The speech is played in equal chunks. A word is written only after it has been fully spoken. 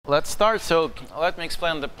let's start. So let me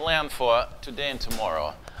explain the plan for today and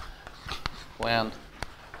tomorrow. Plan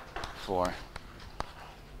for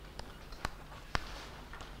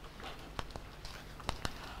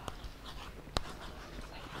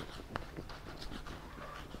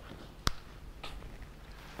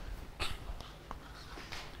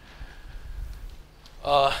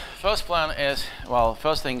first plan is, well,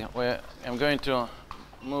 first thing, I'm going to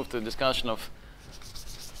move to the discussion of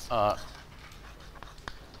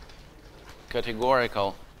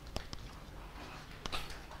categorical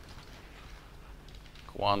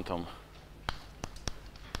quantum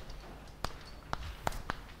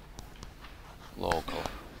local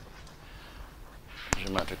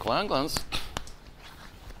geometric Langlands.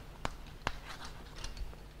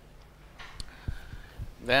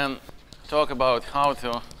 Then talk about how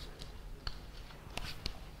to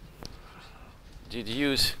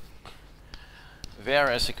deduce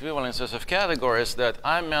various equivalences of categories that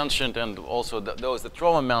I mentioned, and also those that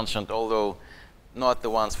Roma mentioned, although not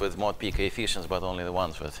the ones with mod p coefficients, but only the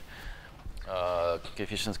ones with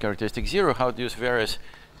coefficients characteristic 0, how to use various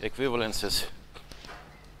equivalences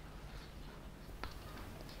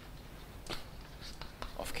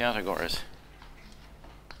of categories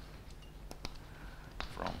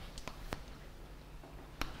from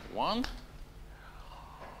 1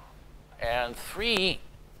 and 3,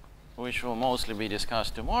 which will mostly be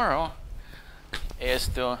discussed tomorrow, is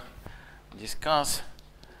to discuss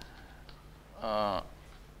the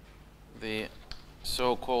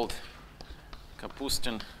so-called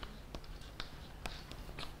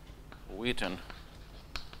Kapustin-Witten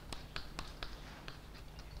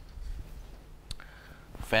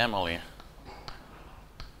family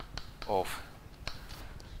of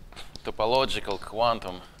topological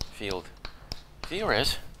quantum field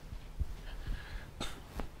theories.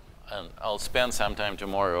 And I'll spend some time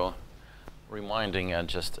tomorrow reminding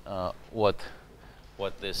just what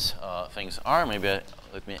these things are. Maybe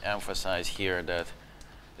let me emphasize here that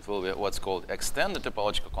it will be what's called extended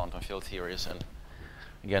topological quantum field theories. And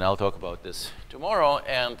again, I'll talk about this tomorrow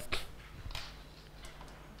and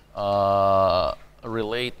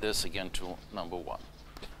relate this again to number 1.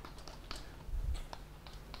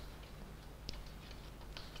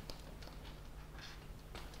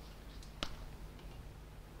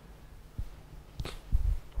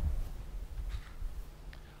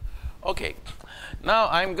 Okay, now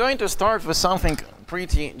I'm going to start with something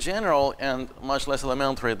pretty general and much less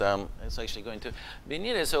elementary than it's actually going to be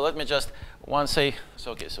needed. So let me just say,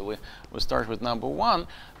 so okay, so we start with number 1.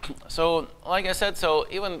 So like I said, so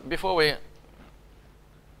even before we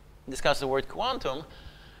discuss the word quantum,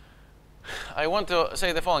 I want to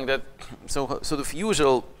say the following, that so sort of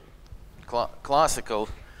usual classical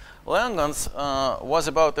Langlands was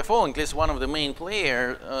about the following, at least one of the main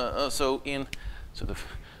players, so in sort of,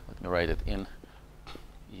 let me write it, in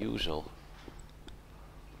usual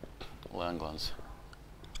Langlands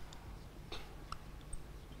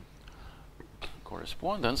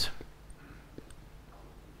correspondence,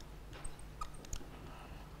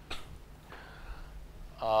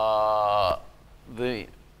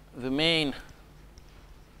 the main,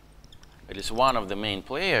 at least one of the main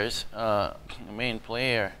players, the main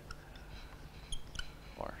player,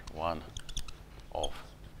 or one of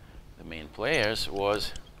the main players,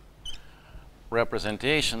 was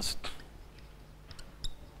representations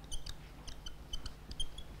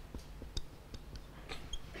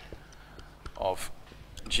of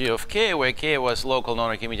G of k, where k was local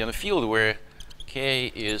non-Archimedean field, where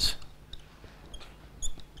k is,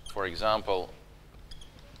 for example,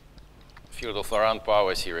 field of Laurent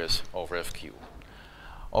power series over fq,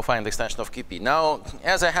 or find the extension of qp. Now,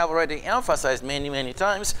 as I have already emphasized many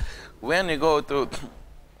times, when you go to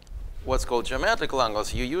what's called geometric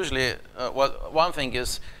Langlands, you usually, one thing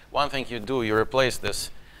you do, you replace this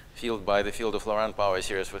field by the field of Laurent power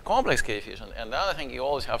series with complex coefficient, and the other thing you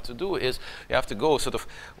always have to do is you have to go sort of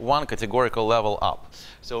one categorical level up.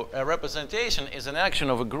 So a representation is an action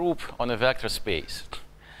of a group on a vector space.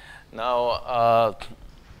 Now,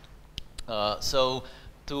 so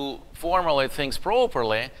to formulate things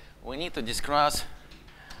properly, we need to discuss,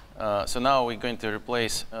 so now we're going to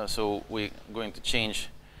replace, so we're going to change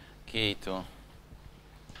k to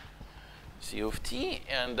c of t,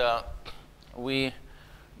 and we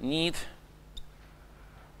need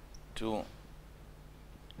to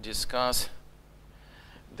discuss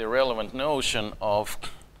the relevant notion of,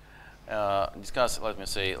 let me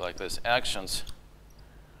say like this, actions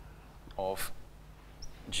of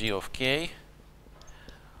g of k,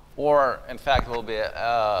 or in fact will be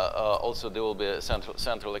also there will be a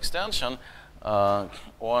central extension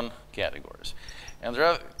on categories. And there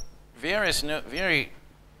are various very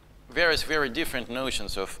various very different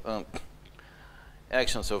notions of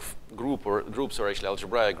actions of groups or actually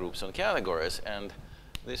algebraic groups on categories, and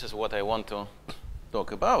this is what I want to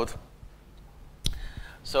talk about.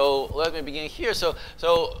 So let me begin here. So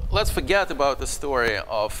let's forget about the story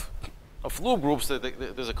of loop groups.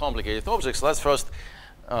 These are complicated objects. Let's first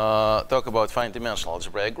talk about finite-dimensional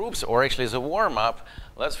algebraic groups, or actually as a warm-up,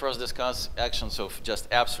 let's first discuss actions of just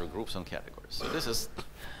abstract groups on categories. So this is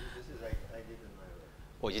I did in my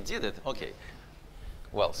work. Oh, you did it? Okay.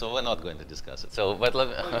 Well, so we're not going to discuss it. So, but let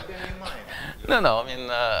me. Well, you can remind me. No. I mean,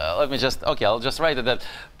 let me just. Okay, I'll just write it that.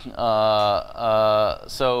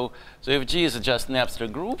 So if G is just an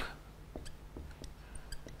abstract group,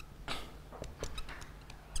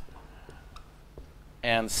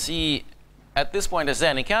 and C at this point is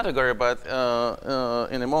any category, but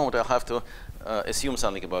in a moment I'll have to assume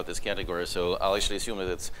something about this category. So I'll actually assume that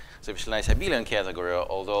it's sufficiently nice abelian category,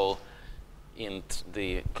 although in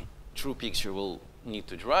the true picture we'll need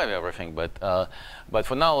to derive everything. But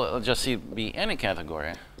for now, I'll just see it be any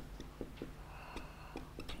category.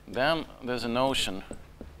 Then there's a notion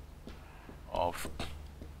of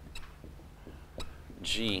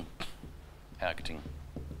G acting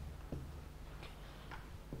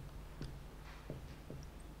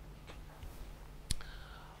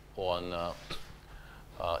on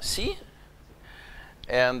C,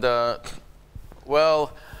 and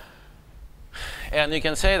well, and you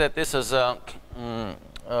can say that this is well,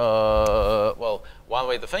 one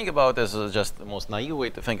way to think about this is just the most naive way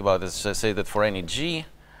to think about this. Is say that for any G,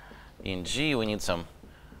 in G we need some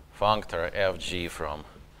functor fg from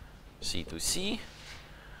C to C,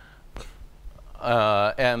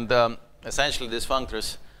 and essentially these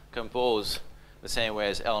functors compose the same way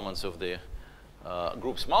as elements of the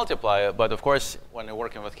groups multiplier. But of course, when you're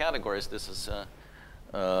working with categories, this is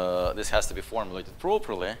this has to be formulated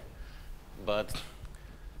properly. But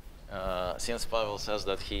since Pavel says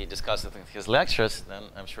that he discussed it in his lectures, then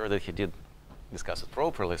I'm sure that he did discuss it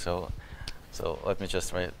properly. So let me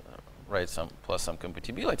just write some plus some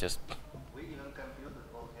compatibilities. We even computed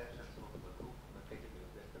all actions of the group negative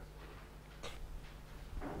vectors.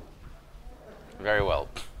 Very well.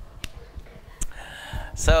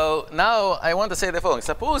 So now I want to say the following.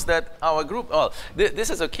 Suppose that our group, well, this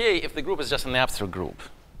is okay if the group is just an abstract group.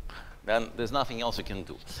 Then there's nothing else you can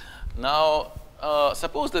do. Now,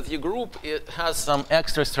 suppose that your group has some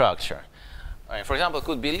extra structure. For example, it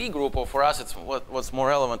could be a Lie group, or for us, it's what's more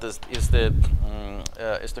relevant is to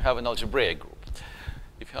have an algebraic group.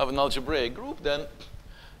 If you have an algebraic group, then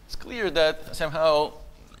it's clear that somehow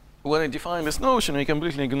when I define this notion, we're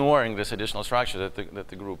completely ignoring this additional structure that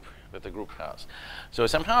the group has. So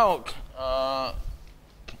somehow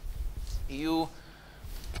you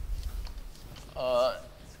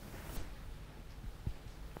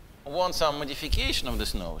want some modification of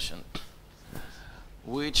this notion,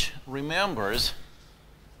 which remembers,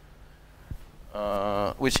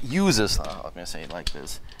 which uses, let me say it like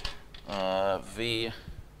this, the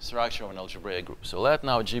structure of an algebraic group. So let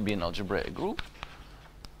now G be an algebraic group.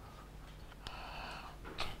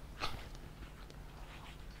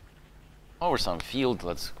 Over some field,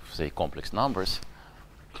 let's say complex numbers.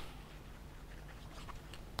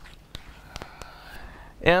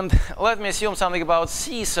 And let me assume something about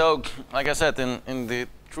C. So, like I said, in the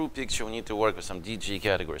true picture, we need to work with some DG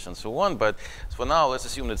categories and so on. But for now, let's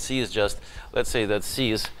assume that C is just, let's say that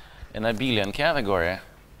C is an abelian category.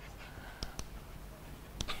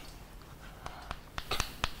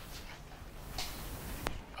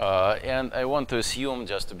 And I want to assume,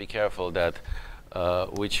 just to be careful, that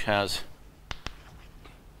which has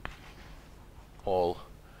all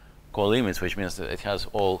co-limits, which means that it has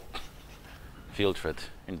all filtered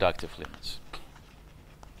inductive limits.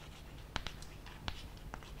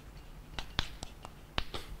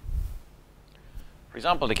 For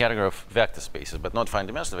example, the category of vector spaces, but not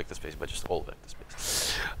finite-dimensional vector space, but just all vector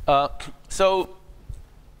space. So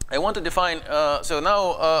I want to define. So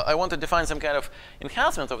now I want to define some kind of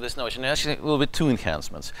enhancement of this notion. Actually, it will be two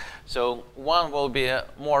enhancements. So one will be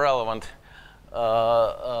more relevant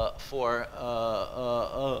for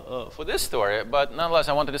this story, but nonetheless,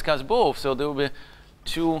 I want to discuss both. So there will be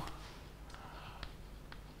two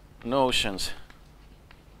notions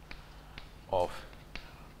of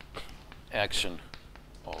action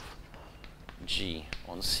of G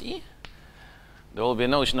on C. There will be a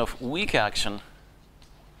notion of weak action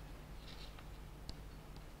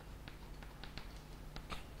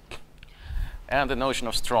and the notion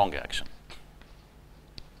of strong action.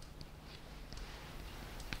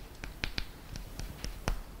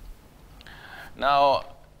 Now,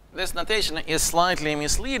 this notation is slightly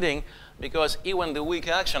misleading because even the weak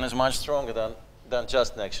action is much stronger than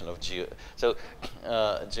just an action of G. So,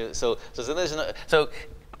 so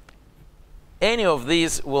any of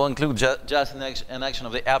these will include just an action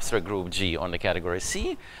of the abstract group G on the category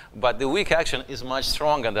C, but the weak action is much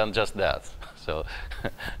stronger than just that. So,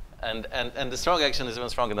 and the strong action is even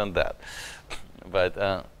stronger than that. But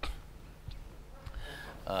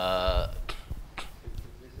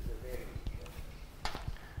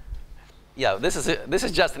yeah, this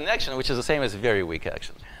is just an action which is the same as a very weak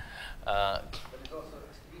action. But it's also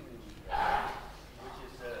extremely weak, which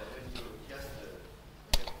is when you just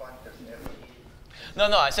get functors FE.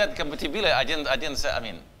 No, I said compatibility. I didn't say. I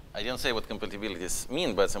mean, I didn't say what compatibilities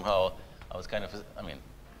mean, but somehow I was kind of. I mean,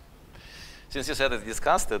 since you said it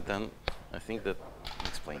discussed it, then I think that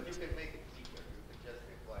explains. But you can make it cheaper. You can just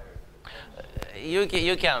require it.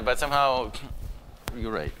 You can, but somehow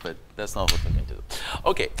you're right. But that's not what we're going to do.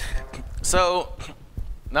 Okay, so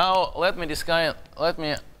now let me discuss.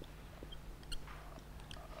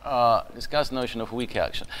 Discuss the notion of weak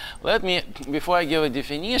action. Let me, before I give a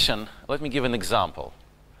definition, let me give an example.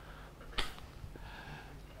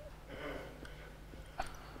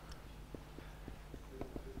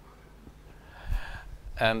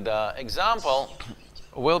 And example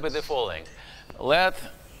will be the following. Let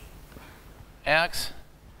X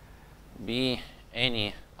be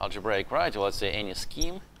any algebraic variety, let's say any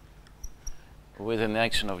scheme with an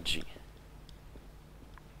action of G.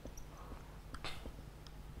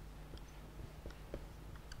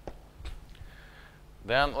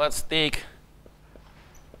 Then let's take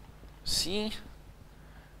C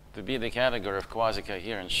to be the category of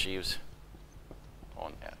quasi-coherent sheaves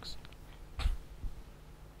on X.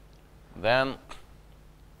 Then,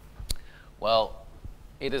 well,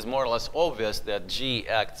 it is more or less obvious that G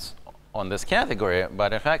acts on this category,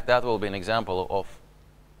 but in fact that will be an example of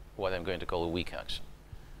what I'm going to call a weak action.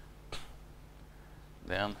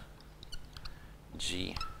 Then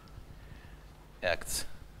G acts.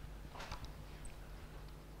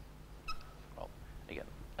 Well, again,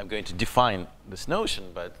 I'm going to define this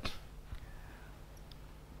notion, but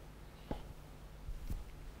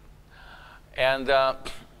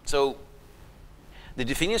so the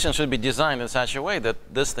definition should be designed in such a way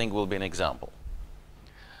that this thing will be an example.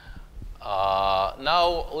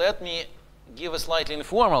 Now let me give a slightly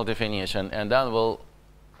informal definition, and then we'll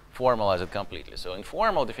formalize it completely. So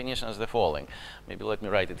informal definition is the following. Maybe let me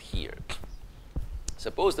write it here.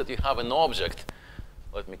 Suppose that you have an object,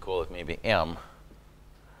 let me call it maybe M,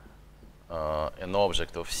 an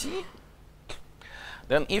object of C.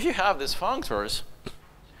 Then if you have these functors,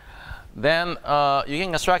 then you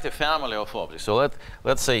can construct a family of objects. So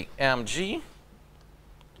let's say Mg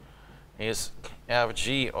is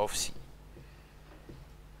Fg of C.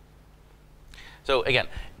 So again,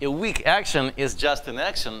 a weak action is just an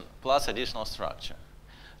action plus additional structure.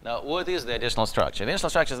 Now, what is the additional structure? The additional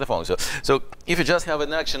structure is the following. So if you just have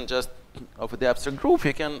an action just of the abstract group,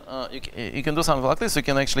 you can do something like this. You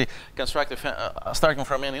can actually construct starting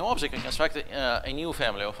from any object, you can construct a new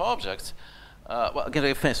family of objects. Well,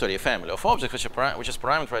 sorry, a family of objects which is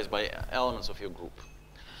parameterized by elements of your group.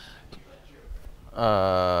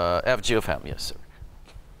 Fg of M, yes, sir.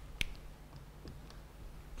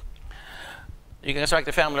 You can construct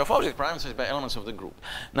a family of objects parameterized by elements of the group.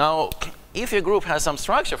 Now, if your group has some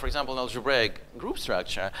structure, for example, an algebraic group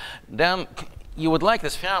structure, then you would like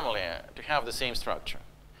this family to have the same structure.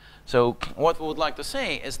 So what we would like to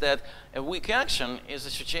say is that a weak action is a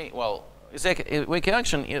weak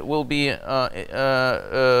action, it will be the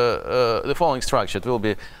following structure. It will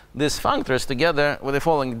be these functors together with the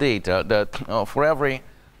following data that for every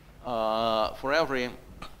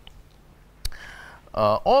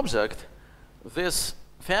object, this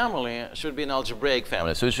family should be an algebraic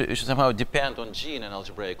family. So it should somehow depend on G in an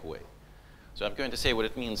algebraic way. So I'm going to say what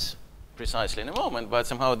it means precisely in a moment, but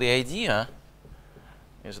somehow the idea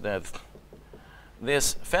is that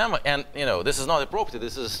this family, and this is not a property,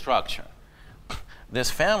 this is a structure.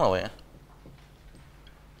 This family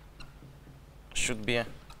should be an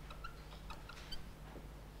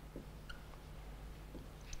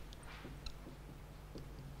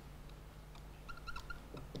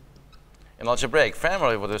algebraic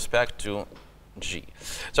family with respect to G.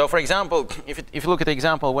 So for example, if you look at the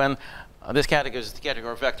example when this category is the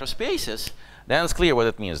category of vector spaces, then it's clear what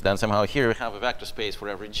it means. Then somehow here we have a vector space for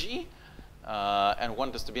every G, and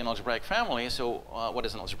want this to be an algebraic family. So what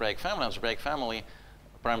is an algebraic family? An algebraic family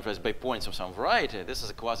parameterized by points of some variety. This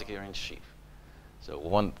is a quasi-coherent sheaf. So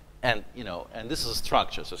and this is a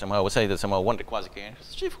structure. So somehow I would say that somehow one quasi-coherent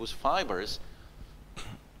sheaf whose fibers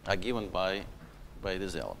are given by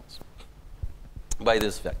these elements, by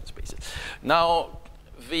these vector spaces. Now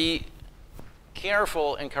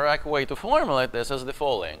careful and correct way to formulate this is the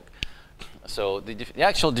following. So the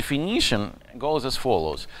actual definition goes as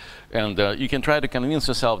follows. And you can try to convince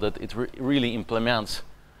yourself that it really implements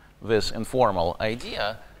this informal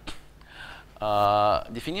idea.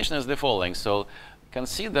 Definition is the following. So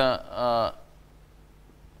consider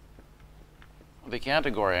the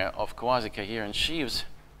category of quasi-coherent sheaves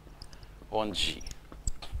on G.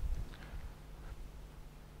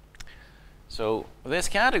 So this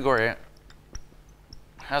category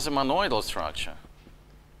has a monoidal structure.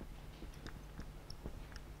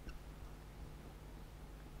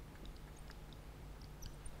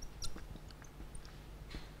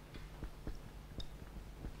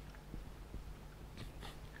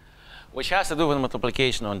 Which has to do with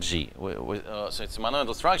multiplication on G. So it's a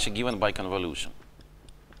monoidal structure given by convolution.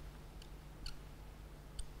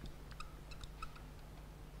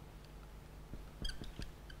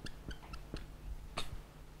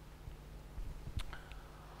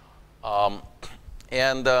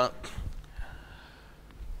 And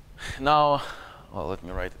now, well, let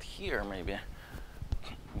me write it here, maybe.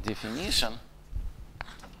 Definition.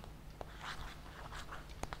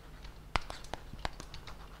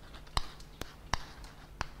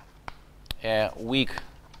 A weak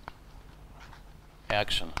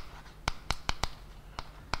action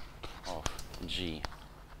of G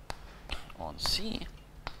on C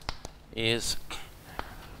is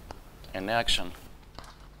an action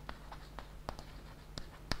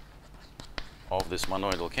of this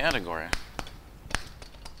monoidal category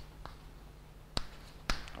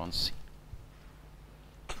on C.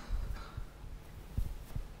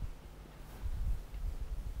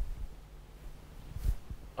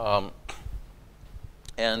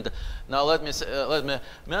 And now let me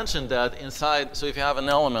mention that inside, so if you have an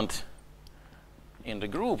element in the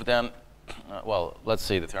group, then, well, let's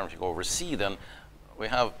say the term go over C, then we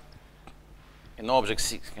have an object,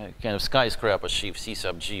 C, kind of skyscraper sheaf C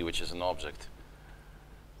sub G, which is an object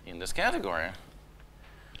in this category.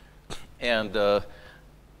 And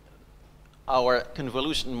our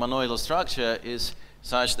convolution monoidal structure is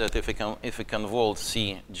such that if we convolve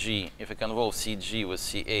CG with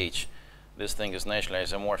CH, this thing is naturally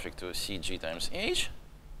isomorphic to CG times H.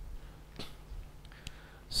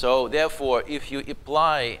 So therefore, if you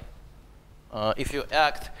apply, if you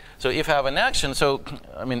act, so if you have an action, so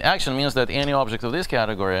I mean, action means that any object of this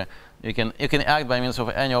category, you can act by means of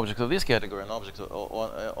any object of this category, an object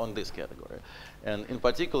on this category, and in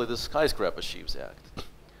particular, the skyscraper sheaves act,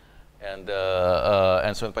 and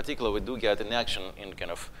so in particular, we do get an action in kind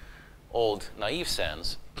of old naive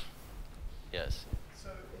sense. Yes. So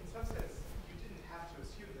in some sense, you didn't have to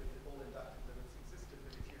assume that all inductive limits existed,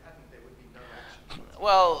 but if you hadn't, there would be no action.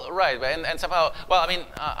 Well, right, and somehow, well, I mean,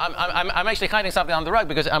 I'm actually hiding something on the right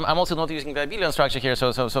because I'm also not using the abelian structure here, so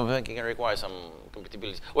I can require some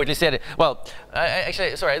compatibility, or at least edit. Well,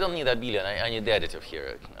 actually, sorry, I don't need abelian. I need the additive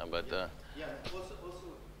here, but. Yeah. Also,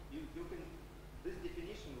 you can. This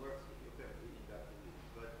definition works if you have inductively,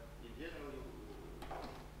 but in general,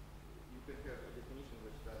 you can have a definition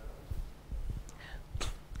which doesn't.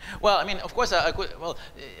 Well, I mean, of course, I could. Well,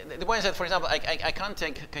 the point is that, for example, I can't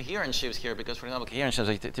take coherent sheaves here because, for example, coherent sheaves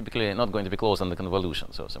are typically not going to be closed on the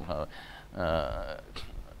convolution. So somehow,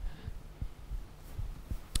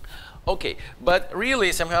 okay. But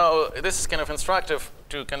really, somehow, this is kind of instructive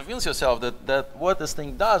to convince yourself that what this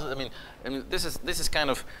thing does. I mean, this is kind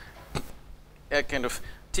of a kind of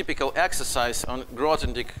typical exercise on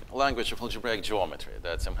Grothendieck language of algebraic geometry.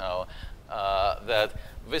 That somehow that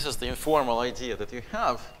this is the informal idea that you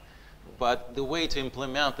have. But the way to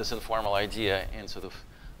implement this informal idea in sort of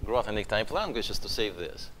Grothendieck type language is to say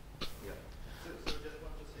this. Yeah. So just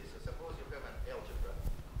want to say, so suppose you have an algebra,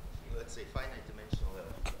 let's say finite dimensional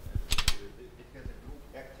algebra. It has a group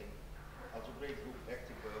acting, algebraic group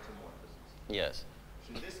acting by automorphisms. Yes.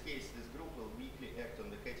 So in this case, this group will weakly act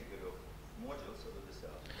on the category of modules of this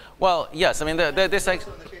algebra. Well, yes. I mean, this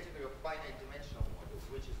also on the category of finite dimensional modules,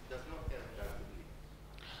 which does not have inductivity.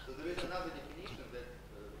 So there is another definition that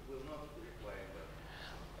will not be required.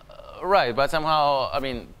 Right, but somehow, I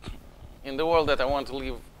mean, in the world that I want to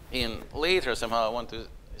live in later, somehow I want to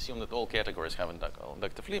assume that all categories have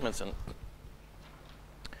inductive limits, and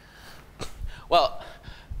well,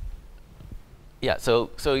 yeah. So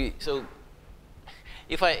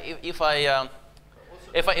if I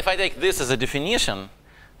take this as a definition,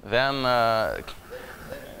 then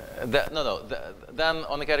then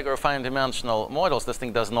on the category of finite dimensional models, this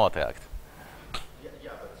thing does not act.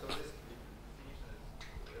 Yeah, but so this definition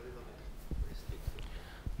is a little bit restricted.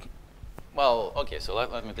 Well, okay, so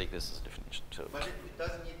let me take this as a definition. So. But it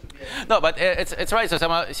doesn't need to be. No, but it's right. So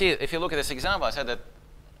somehow, see, if you look at this example, I said that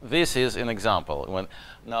this is an example.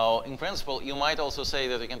 Now, in principle, you might also say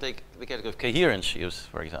that you can take the category of coherent sheaves,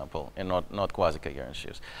 for example, and not quasi-coherent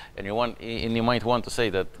sheaves. And you might want to say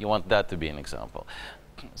that you want that to be an example.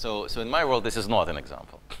 So in my world, this is not an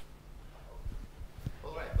example.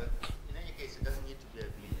 All right, but in any case, it doesn't need to be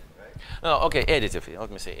abelian, right? No, okay, additive.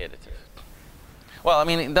 Let me say additive. Well, I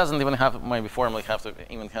mean, it doesn't even have, maybe formally has to be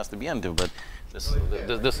additive, but this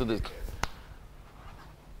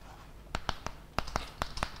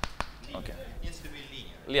okay. It needs to be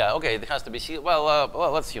linear. Yeah, okay, it has to be well,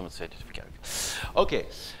 let's assume it's additive character. Okay,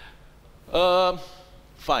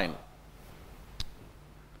 fine.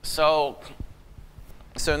 So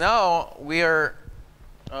now we are.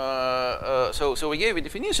 So we gave a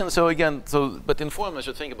definition. So again, but in form, I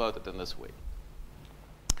should think about it in this way.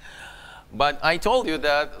 But I told you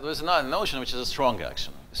that there's another notion which is a strong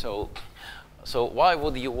action. So why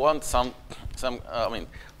would you want some? I mean,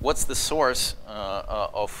 what's the source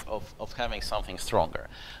of having something stronger?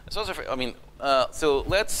 So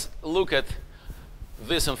let's look at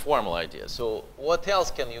this informal idea. So what else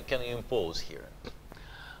can you impose here?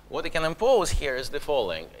 What you can impose here is the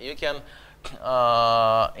following. You can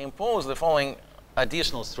impose the following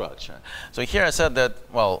additional structure. So here I said that,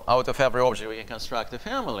 well, out of every object we can construct a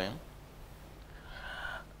family.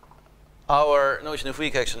 Our notion of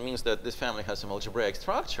weak action means that this family has some algebraic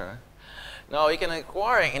structure. Now you can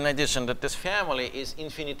acquire, in addition, that this family is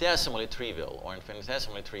infinitesimally trivial or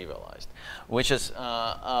infinitesimally trivialized, which is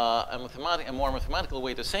a more mathematical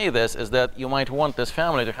way to say this is that you might want this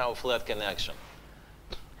family to have a flat connection.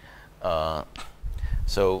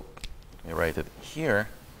 So let me write it here.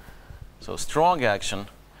 So strong action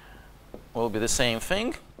will be the same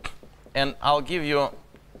thing, and I'll give you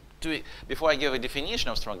before I give a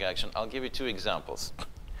definition of strong action, I'll give you two examples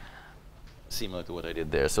similar to what I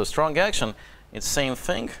did there. So strong action, it's same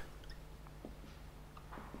thing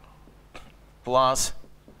plus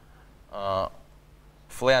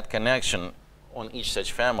flat connection on each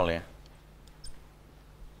such family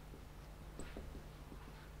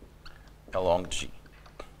along G.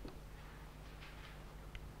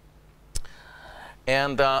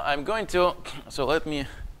 And I'm going to, so let me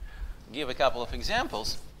give a couple of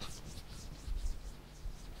examples.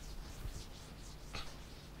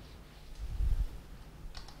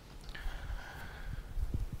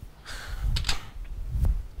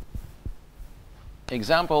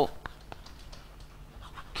 Example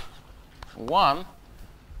 1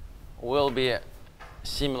 will be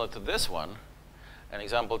similar to this one, and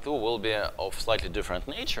example 2 will be of slightly different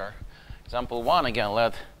nature. Example 1, again,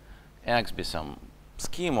 let X be some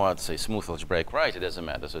scheme, or I'd say smooth algebraic right, it doesn't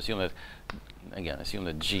matter. So assume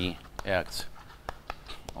that G acts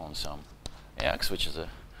on some X, which is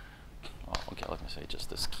okay, let me say just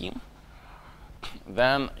a scheme.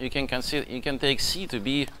 Then you can take C to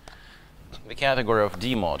be the category of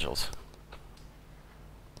D modules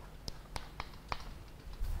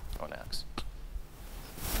on X.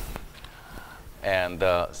 And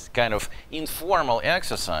kind of informal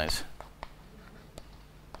exercise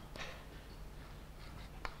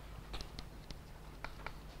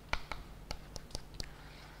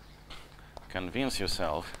convince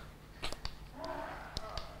yourself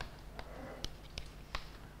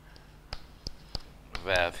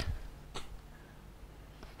that,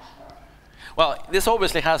 well, this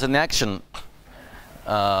obviously has an action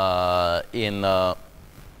in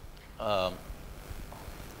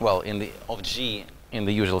of G in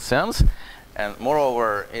the usual sense, and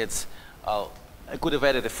moreover, I could have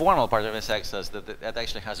added a formal part of this exercise that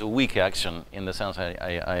actually has a weak action in the sense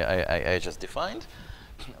I just defined.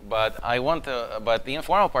 But but the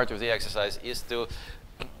informal part of the exercise is to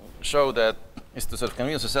show that, is to sort of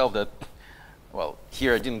convince yourself that, well,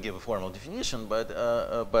 here I didn't give a formal definition, but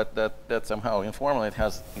that somehow informally it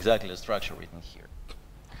has exactly the structure written here.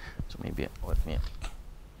 So maybe let me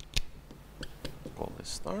call this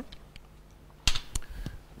star.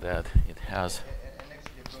 That it has. And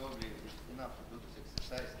actually, probably it's enough to do this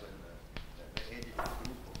exercise when the additive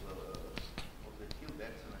group of the cube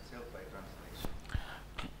acts on itself by translation.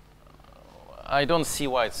 I don't see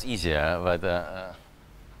why it's easier,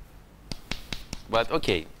 but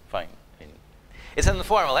okay, fine. It's an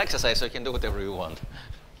informal exercise, so you can do whatever you want.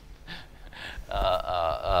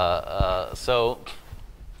 So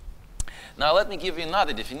now let me give you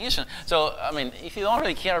another definition. So I mean, if you don't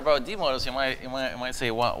really care about D models, you might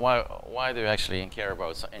say, why do you actually care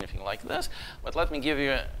about anything like this? But let me give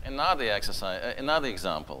you another exercise, another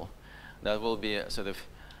example that will be sort of,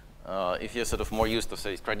 if you're sort of more used to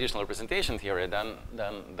say traditional representation theory, then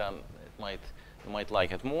you might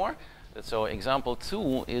like it more. So example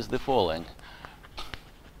 2 is the following.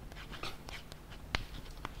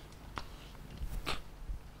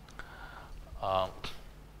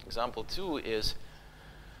 example 2 is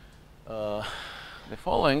the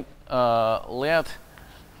following. Let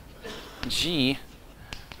G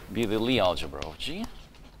be the Lie algebra of G,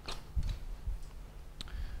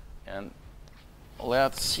 and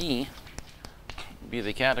let C be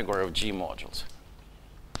the category of G modules.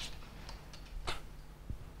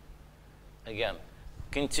 Again,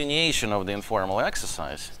 continuation of the informal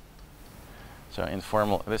exercise. So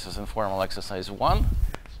this is informal exercise 1,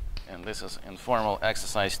 and this is informal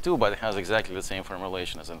exercise 2, but it has exactly the same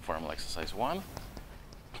formulation as informal exercise 1.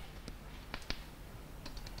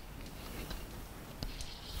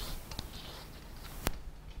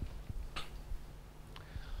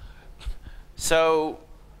 So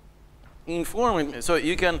so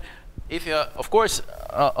you can, if you, of course,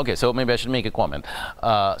 okay, so maybe I should make a comment.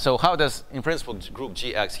 So how does, in principle, group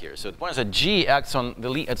G acts here? So the point is that G acts on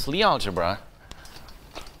its Lie algebra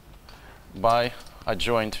by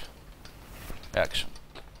adjoint action.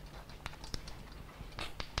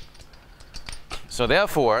 So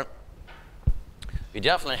therefore, we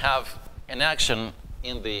definitely have an action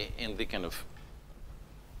in the kind of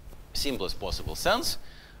simplest possible sense.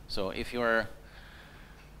 So if you are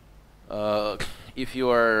if you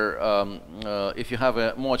have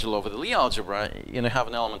a module over the Lie algebra and you have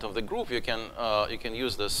an element of the group, you can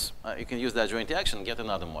use this. You can use that adjoint action and get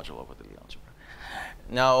another module over the Lie algebra.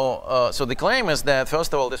 Now, so the claim is that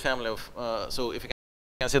first of all, this family of so if you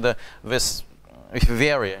consider this, if you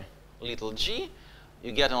vary little g,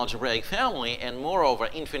 you get an algebraic family, and moreover,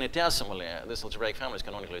 infinitesimally, this algebraic family is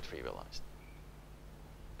canonically trivialized.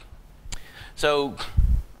 So.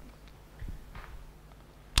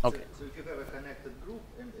 Okay. So if you have a connected group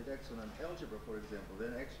and it acts on an algebra, for example,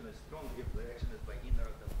 then action is strong if the action is by inner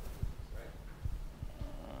identities, right?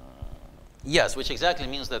 Yes, which exactly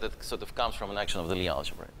means that it sort of comes from an action of the Lie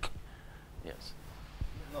algebra. Yes.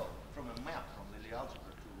 No, from a map from the Lie algebra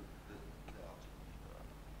to the algebra.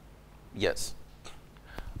 Yes.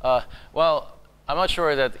 Well, I'm not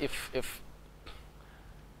sure that if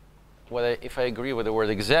I agree with the word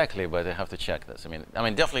exactly, but I have to check this. I mean,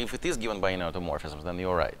 definitely if it is given by inner automorphisms, then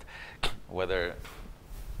you're right. Whether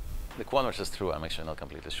the converse is true, I'm actually not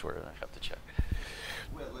completely sure. I have to check.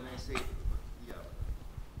 Well, when I say, yeah.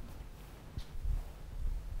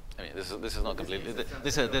 I mean, this is not completely.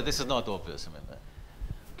 This is not obvious. I mean.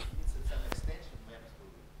 It's an extension maps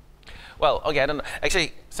to. Well, okay, I don't know.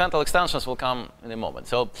 Actually, central extensions will come in a moment.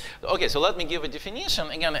 So, okay, so let me give a definition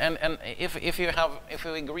again. And if you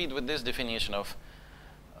agreed with this definition of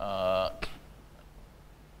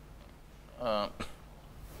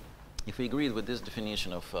if we agreed with this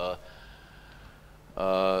definition of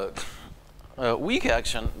weak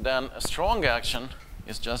action, then a strong action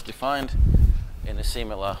is just defined in a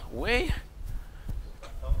similar way.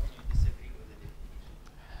 How can you disagree with the definition?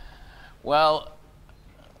 Well,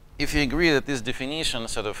 if you agree that this definition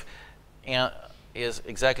sort of is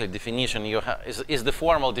exactly definition is the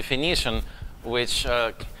formal definition which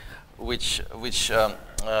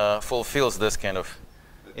fulfills this kind of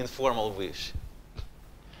informal wish.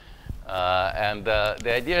 And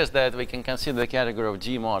the idea is that we can consider the category of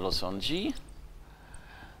G models on G.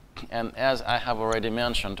 And as I have already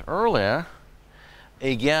mentioned earlier,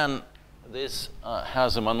 again, this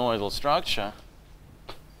has a monoidal structure.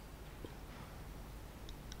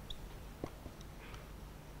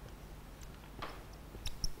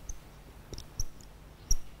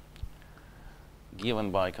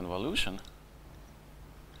 Given by convolution.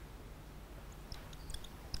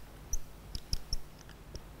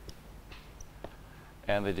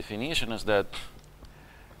 And the definition is that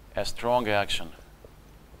a strong action.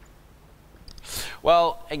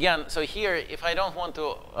 Well, again, so here, if I don't want to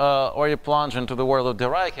already plunge into the world of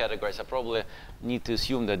derived categories, I probably need to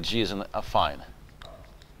assume that G is affine.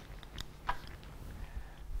 I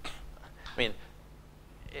mean,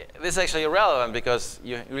 this is actually irrelevant because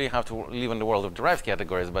you really have to live in the world of derived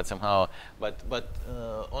categories, but somehow, but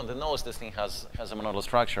on the nose, this thing has a monoidal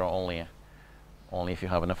structure only if you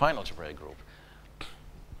have an affine algebraic group.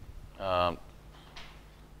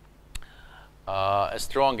 A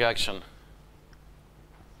strong action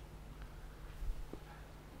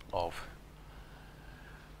of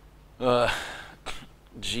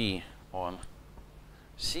G on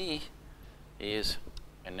C is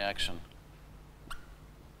an action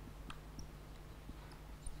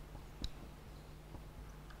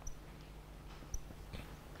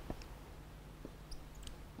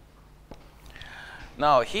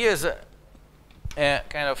now. Here's a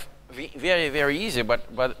kind of very, very easy,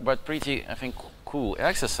 but pretty, I think, cool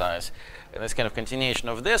exercise. And it's kind of continuation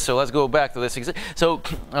of this. So let's go back to this. So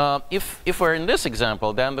if we're in this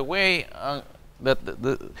example, then the way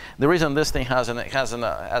the reason this thing has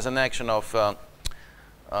an action of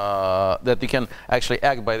that you can actually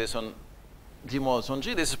act by this on G modulus on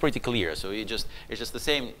G, this is pretty clear. So it's just the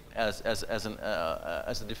same as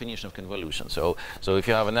the definition of convolution. So if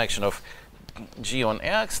you have an action of G on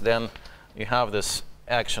X, then you have this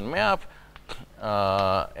action map,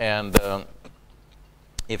 and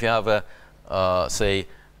if you have a say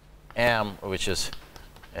M, which is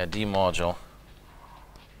a D module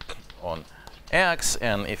on X,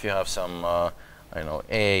 and if you have some I don't know,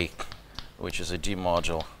 A, which is a D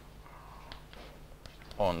module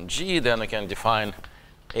on G, then we can define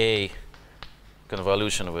A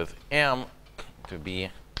convolution with M to be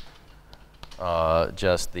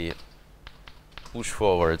just the push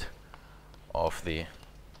forward of the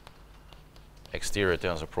exterior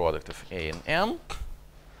tensor product of A and M.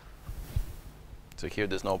 So here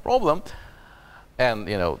there's no problem. And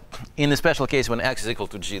in the special case when X is equal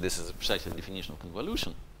to G, this is precisely the definition of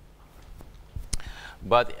convolution.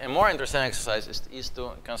 But a more interesting exercise is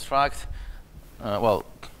to construct, well,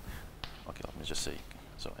 okay, let me just say,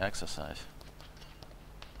 so exercise.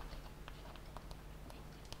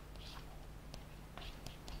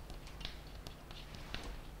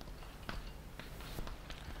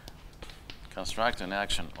 Construct an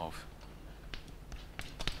action of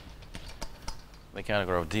the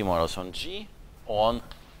category of D models on G on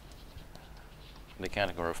the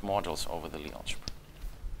category of modules over the Lie algebra.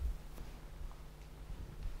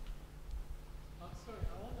 Sorry, I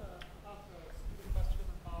want to ask a stupid question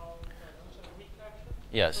about the notion of weak action.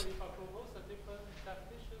 Yes. So if I propose a different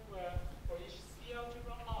definition where for each C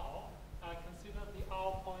algebra R, I consider the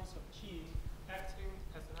R points of G acting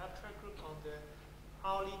as an abstract group on the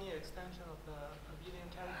R linear extension of the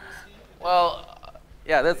abelian category C. Well,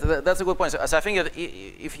 yeah, that's a good point. So I think that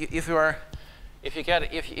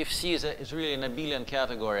if C is really an abelian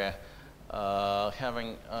category,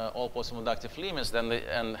 having all possible inductive limits, then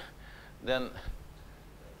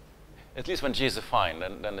at least when G is defined,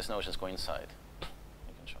 then this notions coincide. You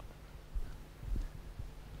can show.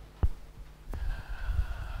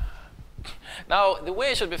 Now, the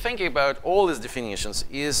way I should be thinking about all these definitions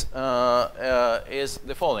is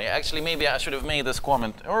the following. Actually, maybe I should have made this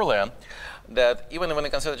comment earlier, that even when I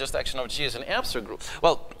consider just action of G as an abstract group,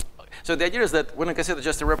 well, so the idea is that when I consider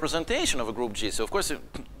just a representation of a group G, so of course,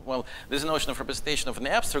 well, there's a notion of representation of an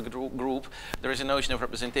abstract group, there is a notion of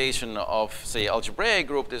representation of, say, algebraic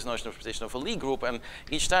group, there's a notion of representation of a Lie group, and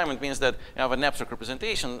each time it means that you have an abstract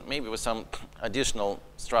representation, maybe with some additional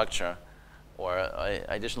structure or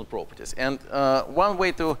additional properties. And one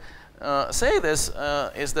way to say this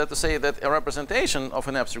is that to say that a representation of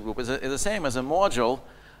an abstract group is the same as a module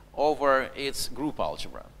over its group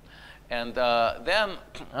algebra. And then,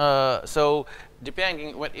 so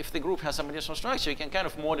depending if the group has some additional structure, you can kind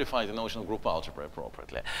of modify the notion of group algebra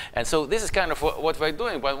appropriately. And so this is kind of what we're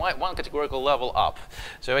doing, but one categorical level up.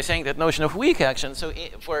 So we're saying that notion of weak action. So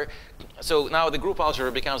now the group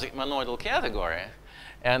algebra becomes a monoidal category,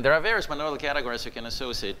 and there are various monoidal categories you can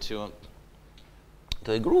associate to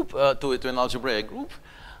a group, to an algebraic group.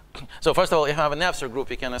 So first of all, if you have an abstract group,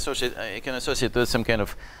 you can associate with some kind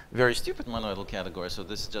of very stupid monoidal category. So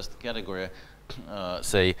this is just a category,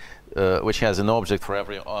 say, which has an object for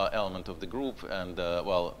every element of the group, and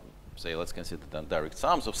well, say let's consider then direct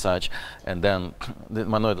sums of such, and then the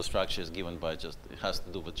monoidal structure is given by just, it has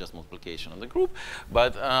to do with just multiplication on the group.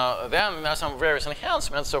 But then there are some various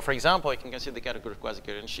enhancements. So for example, I can consider the category of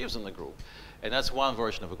quasi-Cartesian sheaves in the group. And that's one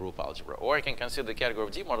version of a group algebra. Or I can consider the category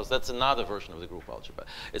of D models. That's another version of the group algebra.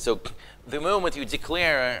 And so the moment you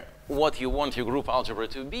declare what you want your group algebra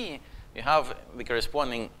to be, you have the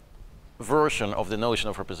corresponding version of the notion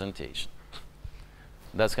of representation.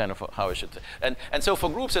 That's kind of how I should say. And so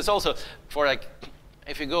for groups, it's also for like,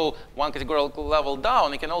 if you go one categorical level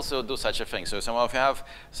down, you can also do such a thing. So somehow if you have,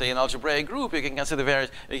 say, an algebraic group, you can consider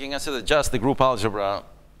just the group algebra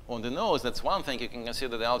on the nose. That's one thing. You can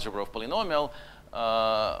consider the algebra of polynomial.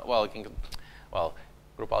 Well,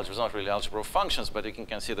 group algebra is not really algebra of functions, but you can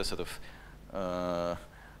consider sort of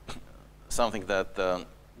something that. You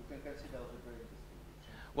can consider algebraic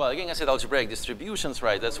distributions. Well, you can consider algebraic distributions,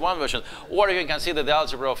 right? That's one version. Or you can consider the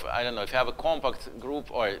algebra of, I don't know, if you have a compact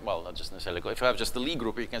group, or well, not just necessarily. If you have just a Lie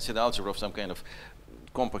group, you can consider the algebra of some kind of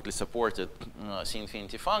compactly supported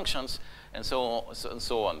C-infinity functions, and so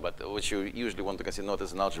on, but which you usually want to consider not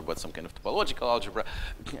as an algebra, but some kind of topological algebra.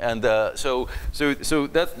 And so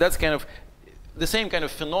that's kind of the same kind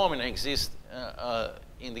of phenomena exists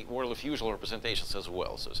in the world of usual representations as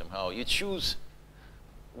well. So somehow you choose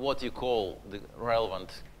what you call the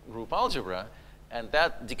relevant group algebra, and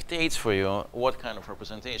that dictates for you what kind of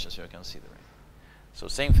representations you're considering. So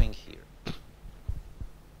same thing here.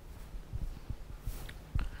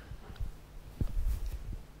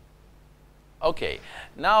 Okay,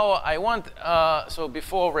 now I want, so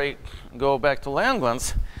before we go back to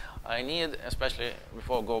Langlands, I need, especially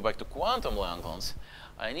before I go back to quantum Langlands,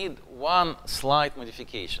 I need one slight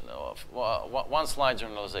modification of, one slight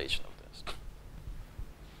generalization of this.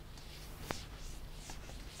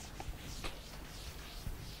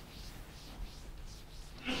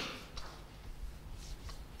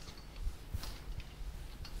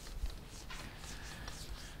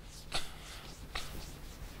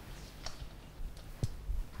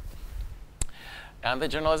 And the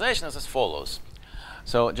generalization is as follows.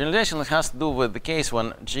 So generalization has to do with the case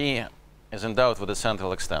when G is endowed with a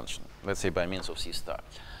central extension, let's say by means of C star.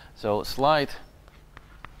 So slight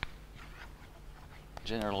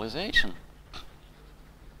generalization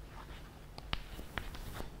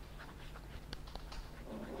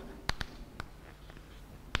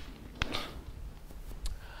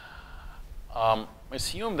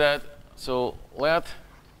assume that, so let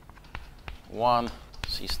 1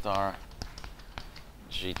 C star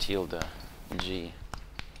G tilde G1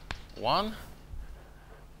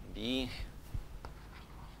 be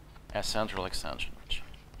a central extension. And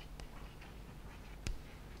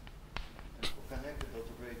for connected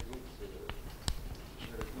algebraic groups, there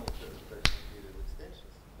is no certain period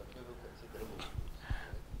extensions, but we will consider loop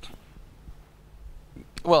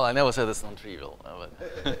groups. Well, I never said it's non-trivial.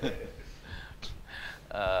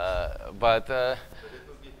 But it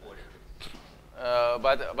will be positive.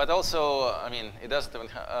 but also, I mean, it doesn't even.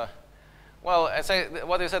 Well, I say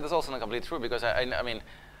what you said is also not completely true because I mean,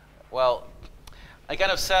 well, I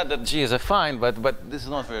kind of said that G is affine, but this is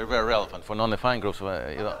not very relevant for non-affine groups. You know.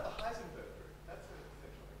 Heisenberg group, that's a central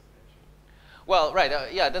extension. Well,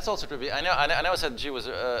 right, yeah, that's also true. I never said G was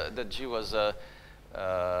that G was.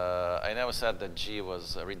 I never said that G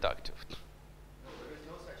was reductive. No, there is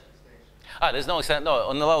no such extension. Ah, there's no extension. No,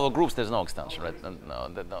 on the level of groups, there's no extension, right? No.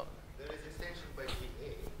 There is extension by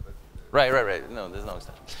GA, but Right. No, there's no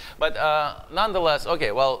extension. But nonetheless,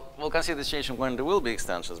 okay, well, we'll consider this change when there will be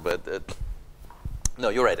extensions, but no,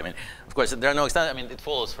 you're right. I mean, of course, there are no extensions. I mean, it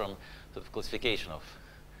follows from sort of classification of,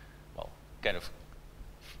 well, kind of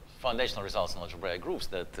foundational results in algebraic groups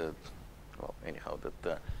that, well, anyhow,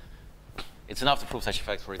 that it's enough to prove such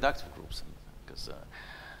effects for reductive groups. Because,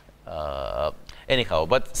 anyhow,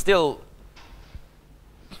 but still,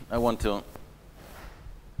 I want to.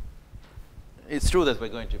 It's true that we're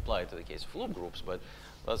going to apply it to the case of loop groups, but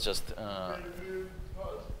let's just. in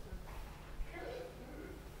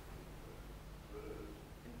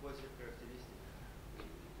positive characteristic.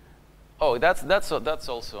 Oh, that's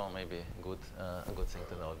also maybe a good thing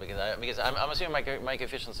to know because I'm assuming my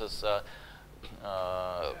coefficients is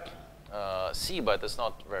C, but it's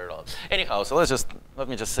not very relevant. Anyhow, so let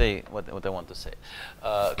me just say what I want to say.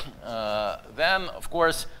 Then of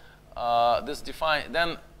course this define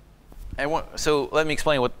then. So let me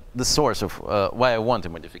explain what the source of why I want a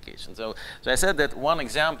modification. So I said that one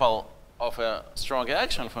example of a strong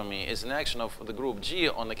action for me is an action of the group G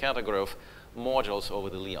on the category of modules over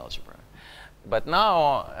the Lie algebra. But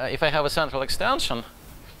now, if I have a central extension,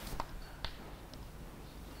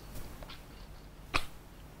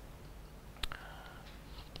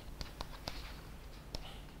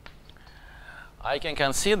 I can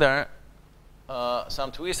consider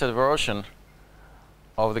some twisted version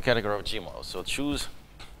of the category of G models. So choose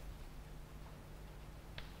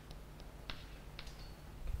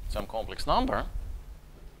some complex number.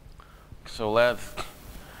 So let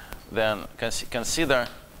then consider,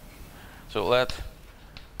 so let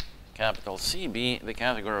capital C be the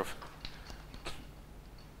category of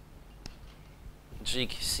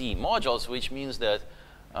GC modules, which means that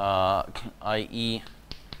i.e.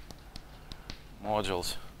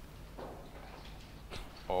 modules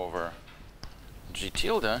over G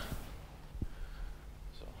tilde.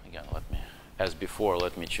 So again, as before,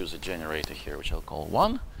 let me choose a generator here, which I'll call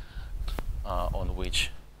 1, on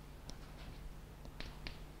which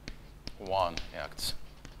 1 acts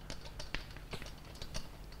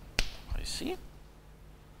I see.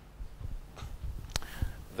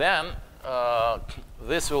 Then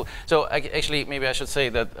this will, so actually maybe I should say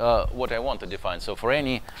that what I want to define. So for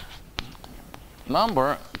any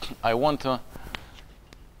number, I want to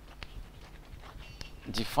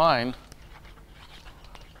define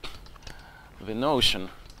the notion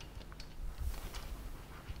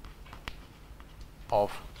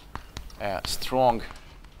of a strong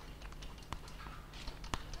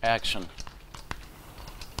action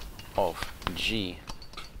of G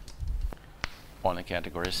on a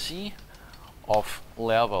category C of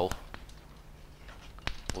level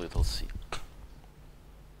little c.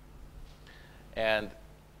 And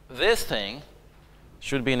this thing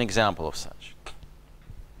should be an example of such.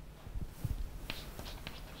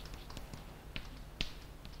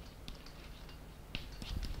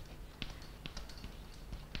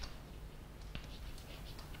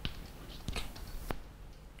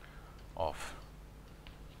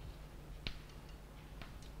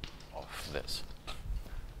 of this.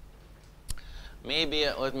 Maybe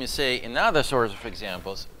let me say another source of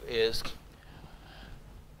examples is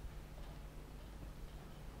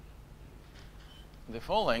the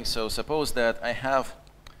following. So suppose that I have,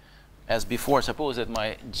 as before, suppose that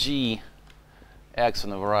my G acts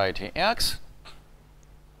on a variety X.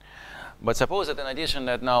 But suppose that in addition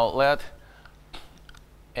that now let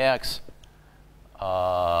X,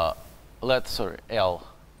 L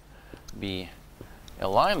be a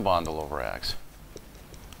line bundle over X,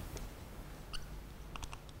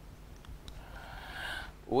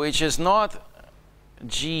 which is not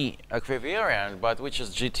G equivariant, but which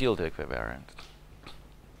is G tilde equivariant.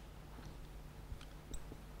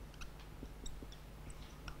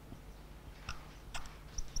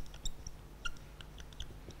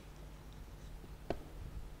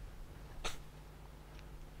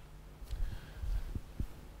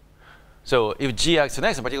 So if G acts on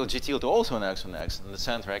X, in particular G tilde also on X, and the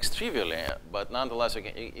center acts trivially, but nonetheless, you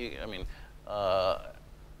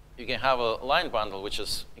can have a line bundle which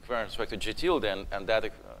is equivariant with respect to G tilde, and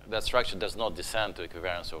that structure does not descend to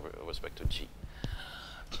equivariance over respect to G.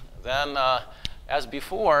 Then, as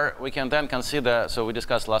before, we can then consider, so we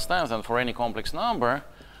discussed last time, that for any complex number,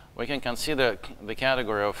 we can consider the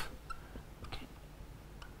category of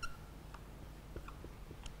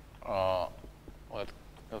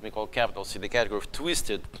what we call capital C, the category of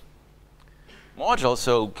twisted modules.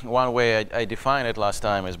 So one way I defined it last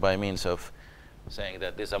time is by means of saying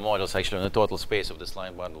that these are modules actually in the total space of this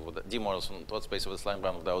line bundle, with D modules in the total space of this line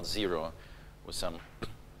bundle without zero, with some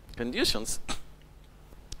conditions.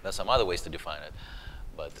 There's some other ways to define it,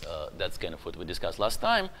 but that's kind of what we discussed last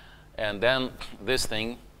time. And then this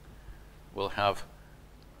thing will have,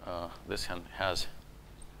 this has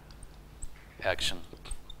action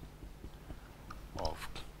of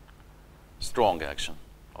strong action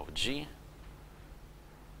of G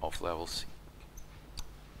of level C.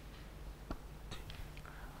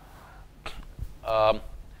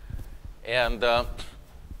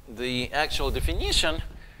 The actual definition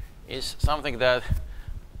is something that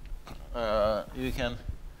you can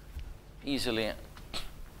easily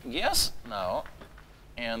guess now.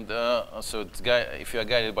 And so it's if you are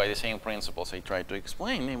guided by the same principles I tried to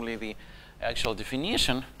explain, namely the actual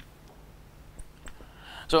definition.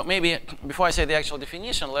 So maybe before I say the actual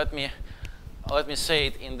definition, let me say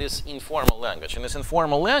it in this informal language. In this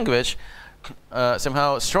informal language,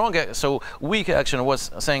 somehow so weak action was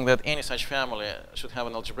saying that any such family should have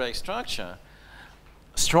an algebraic structure.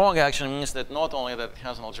 Strong action means that not only that it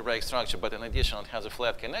has an algebraic structure, but in addition it has a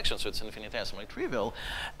flat connection, so it's infinitesimally trivial.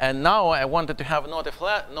 And now I wanted to have not a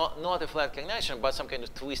flat connection, but some kind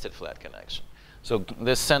of twisted flat connection. So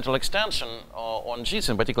this central extension on G,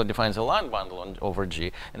 so in particular, defines a line bundle over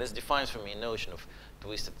G, and this defines for me a notion of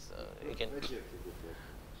twisted.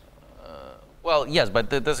 Well, yes, but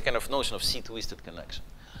there's a kind of notion of C-twisted connection.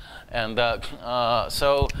 And but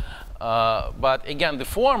again, the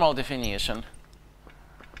formal definition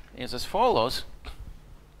is as follows.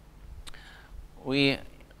 We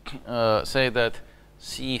say that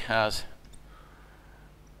C has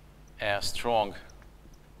a strong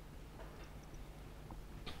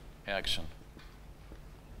action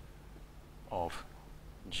of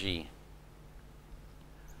G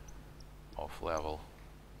of level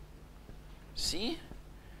C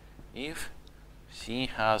if C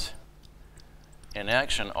has an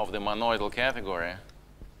action of the monoidal category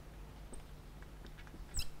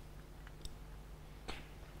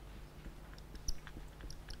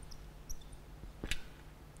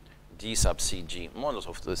D sub C G, models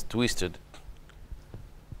of this twisted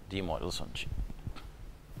D models on G.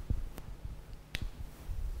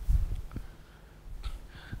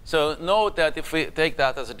 So note that if we take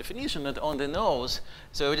that as a definition, that on the nose,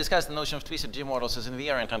 so we discussed the notion of twisted D models as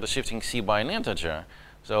invariant under shifting C by an integer.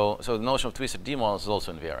 So the notion of twisted D models is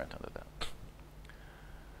also invariant under that.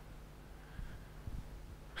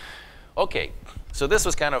 OK, so this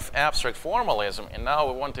was kind of abstract formalism, and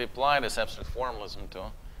now we want to apply this abstract formalism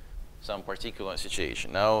to some particular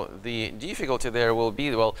situation. Now, the difficulty there will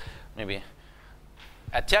be, well, maybe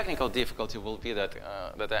a technical difficulty will be that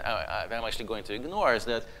I'm actually going to ignore, is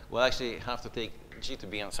that we'll actually have to take G to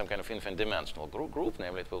be in some kind of infinite dimensional group,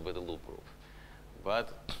 namely it will be the loop group.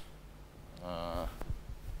 But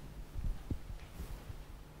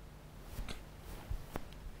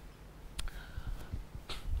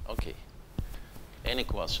OK, any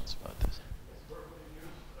questions about this?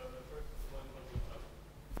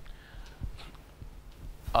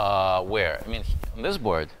 Where? I mean, on this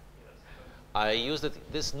board, I use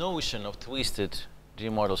that this notion of twisted G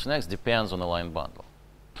models in X depends on the line bundle.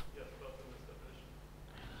 Yes, but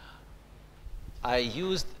I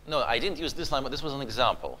didn't use this line, but this was an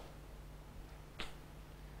example.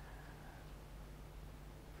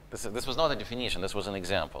 This was not a definition, this was an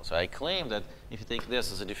example. So I claim that if you take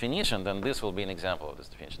this as a definition, then this will be an example of this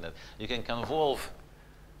definition, that you can convolve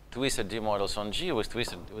twisted D models on G with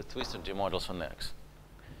twisted D models on X,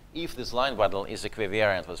 if this line bundle is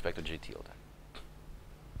equivariant with respect to G tilde.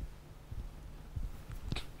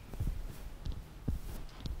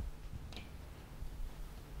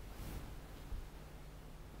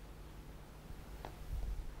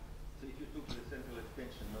 So if you took the central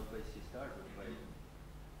extension not by C star but by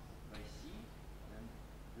C, then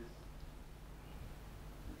this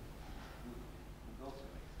would also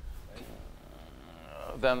make sense,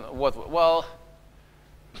 right? Then what? Well,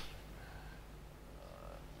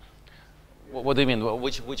 what do you mean?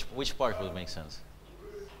 Which part would make sense?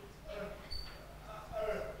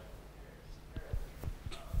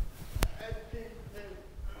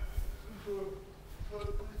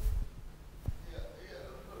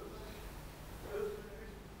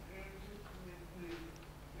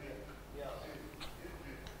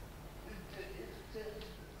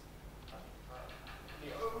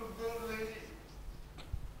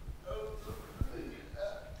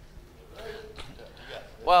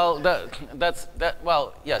 Well,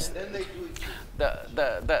 well, yes. And then they do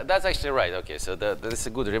it. That's actually right. Okay, so that's a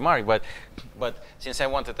good remark. But since I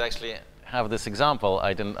wanted to actually have this example,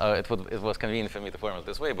 I didn't. It was convenient for me to form it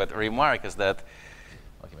this way. But remark is that.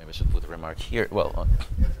 Okay, maybe I should put a remark here. Well.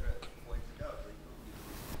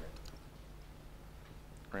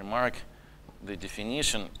 Remark, the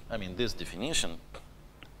definition. I mean, this definition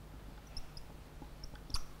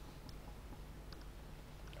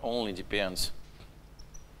only depends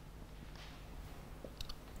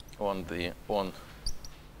on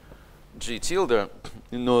G tilde,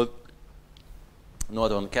 not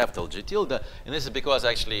on capital G tilde. And this is because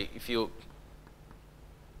actually, if you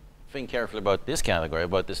think carefully about this category,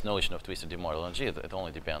 about this notion of twisted D model on G, it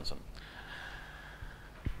only depends on.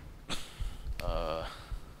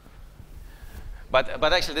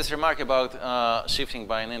 But actually, this remark about shifting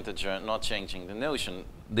by an integer, not changing the notion,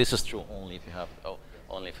 this is true only if you have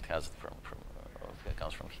only if it has it if it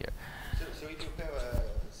comes from here. So if you have a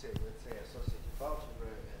let's say associative algebra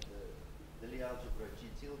and the Lie algebra G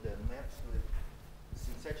tilde maps with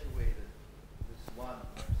in such a way that this one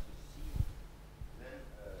maps to C, then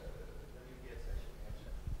you get such an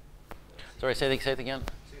action. Sorry, say it again.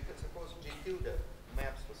 So you can suppose G tilde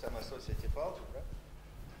maps to some associative algebra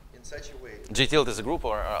in such a way. G tilde is a group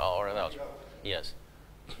or an algebra? Yes.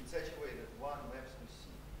 In such a way that one maps to C.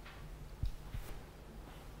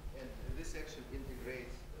 And this action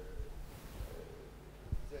integrates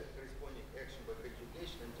the corresponding action by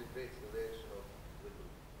conjugation integrates with the action of the group.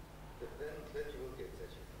 Then you will get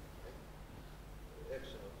such a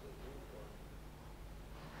action of the group on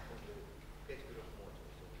the category of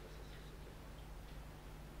modules of the associative.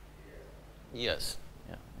 Yes.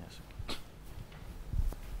 Yeah. Yes.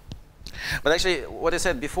 But actually, what I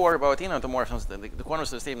said before about enantiomorphisms, the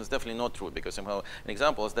cornerstone statement is definitely not true, because somehow an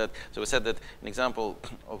example is that. So we said that an example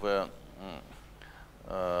of a.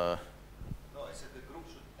 No, I said the group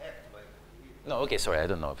should act like. No, okay, sorry, I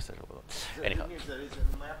don't know if it's anyhow. That means there is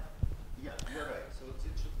a map. Yeah, you're right. So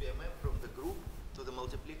it should be a map from the group to the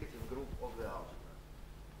multiplicative group of the algebra,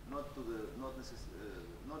 not to the not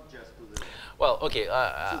just to the. Well, okay.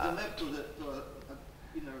 So the map to the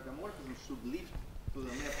inner automorphism should lift to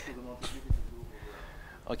the map to the multiplicative group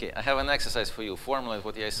of the. Okay, I have an exercise for you. Formulate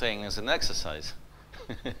what you're saying as an exercise,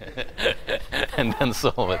 and then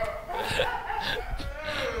solve it.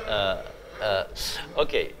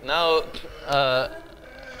 Okay, now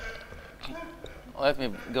let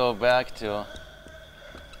me go back to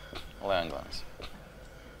Langlands.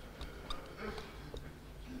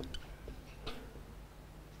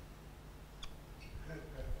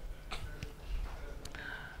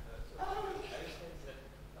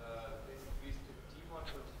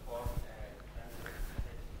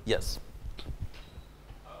 Yes.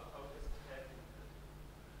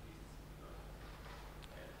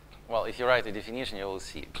 Well, if you write the definition, you will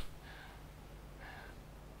see.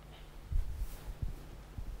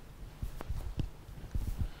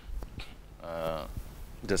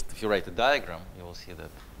 Just if you write the diagram, you will see that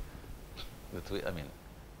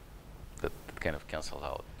that kind of cancels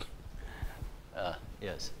out.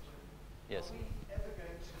 Yes. Yes. Are we ever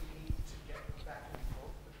going to need to get back and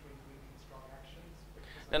forth between weak and strong actions?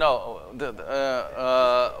 No,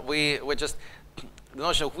 we just the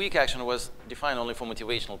notion of weak action was defined only for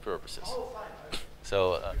motivational purposes. Oh, fine.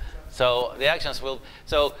 Okay. So the actions will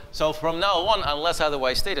so from now on, unless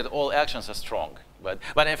otherwise stated, all actions are strong. But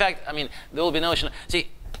in fact, I mean, there will be notion. See,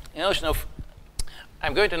 the notion of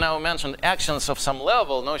I'm going to now mention actions of some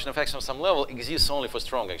level. Notion of action of some level exists only for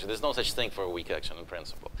strong action. There's no such thing for a weak action in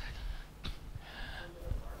principle.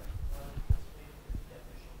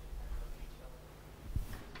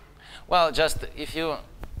 Well, just if you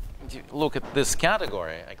look at this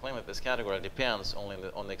category, I claim that this category depends only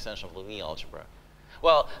on the extension of the Lie algebra.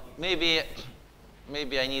 Well, maybe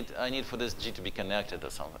I need for this G to be connected or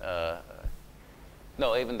something.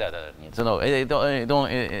 No, even that I don't need. So no, it only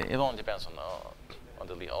depends on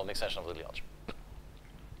the extension of the Lie algebra.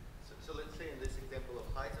 So let's say in this example of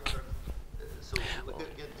Heisenberg, so we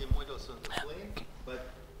could get the models on the plane, but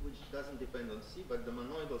which doesn't depend on C, but the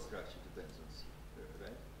monoidal structure depends on C,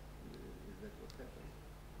 right? Is that what happens?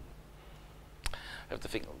 I have to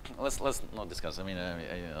think. Let's not discuss. I mean,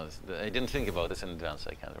 I didn't think about this in advance.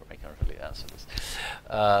 I can't really answer this.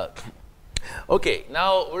 Okay,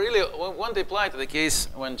 now we really want to apply to the case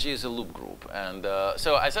when G is a loop group. And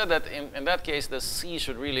so I said that in that case, the C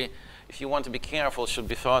should really, if you want to be careful, should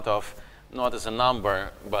be thought of not as a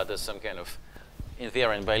number, but as some kind of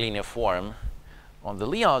invariant bilinear form on the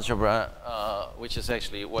Lie algebra, which is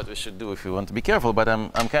actually what we should do if we want to be careful. But I'm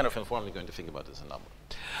kind of informally going to think about it as a number.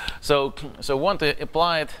 So want to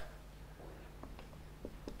apply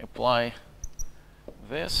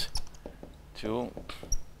this to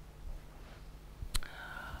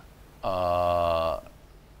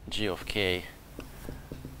G of K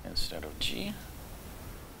instead of G,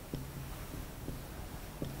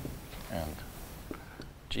 and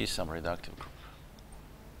G some reductive group.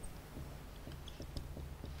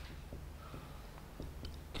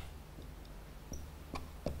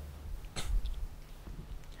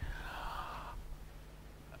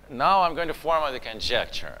 Now I'm going to formulate a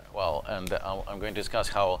conjecture. Well, and I'm going to discuss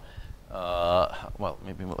how, well,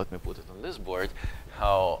 maybe let me put it on this board,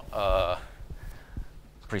 how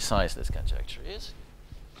precise this conjecture is.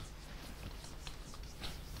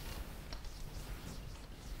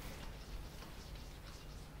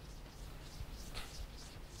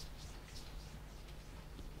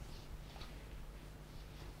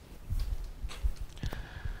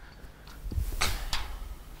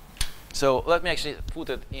 So let me actually put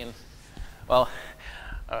it in, well,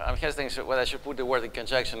 I'm hesitating whether I should put the word in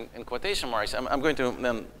conjunction in quotation marks. I'm going to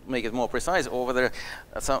then make it more precise. Over there,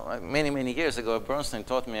 many years ago, Bernstein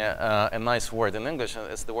taught me a nice word in English.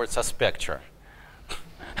 It's the word suspecture.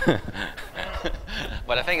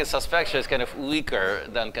 But I think a suspecture is kind of weaker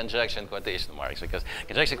than conjunction quotation marks, because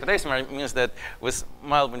conjunction quotation mark means that with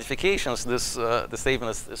mild modifications, this the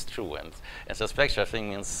statement is true, and suspecture I think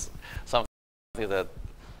means something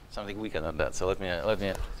weaker than that. So let me. So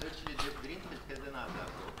actually, Greenfield had another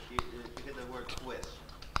approach. He had the word question.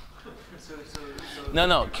 So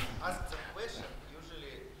No. If he asked some question,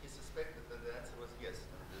 usually he suspected that the answer was yes.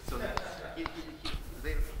 So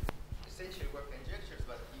they essentially were conjectures,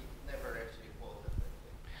 but he never actually called them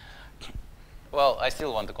that way. Well, I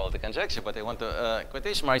still want to call it a conjecture, but I want to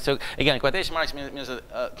quotation marks. So again, quotation marks means that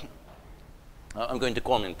I'm going to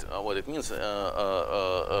comment what it means in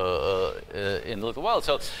a little while.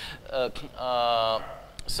 So,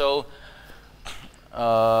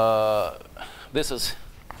 this is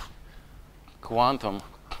quantum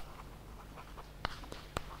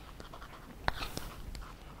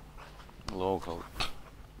local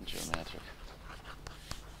geometric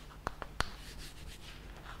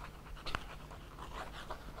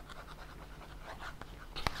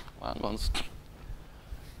Langlands,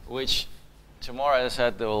 which tomorrow, as I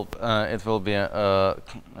said, it will be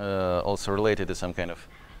also related to some kind of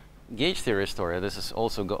gauge theory story. This is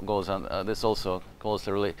also goes on. This also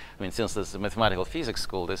closely related. I mean, since this is a mathematical physics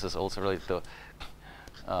school, this is also related to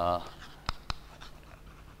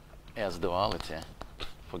S duality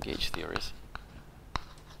for gauge theories.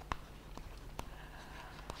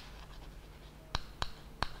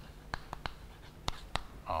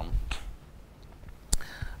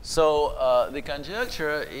 So the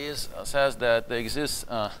conjecture says that there exists,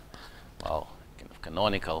 well, kind of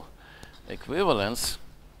canonical equivalence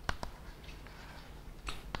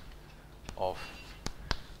of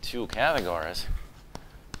two categories.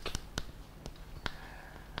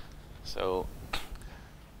 So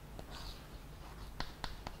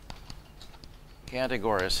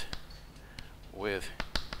categories with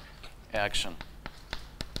action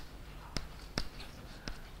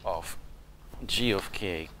of G of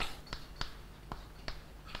K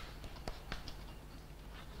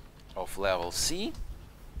of level C.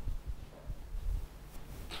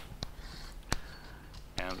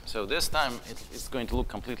 And so this time it's going to look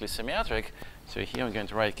completely symmetric. So here I'm going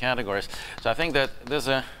to write categories. So I think that there's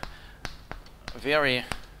a very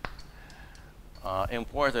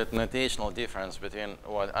important notational difference between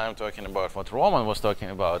what I'm talking about, what Roman was talking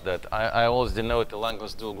about, that I always denote the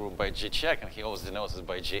Langlands dual group by G check, and he always denotes it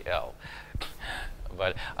by GL.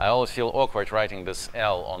 But I always feel awkward writing this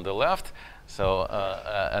L on the left, so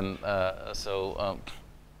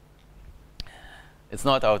it's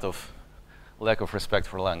not out of lack of respect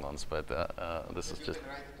for Langlands, but this is just. You can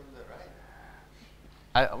write it on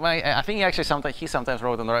the right. I think he sometimes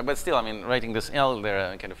wrote on the right, but still, I mean, writing this L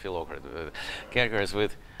there, I kind of feel awkward. Characters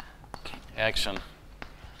with action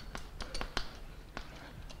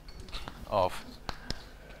of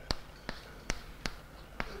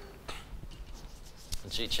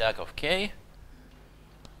G check of K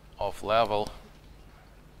of level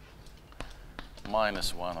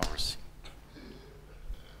minus 1 over C.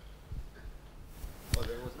 Oh,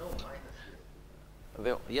 there was no minus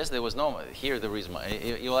here. Yes, there was no here. There is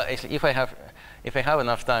if I have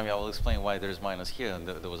enough time, I will explain why there is minus here, and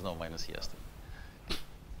there was no minus yesterday.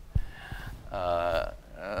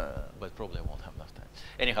 But probably I won't have enough time.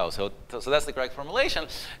 Anyhow, so that's the correct formulation.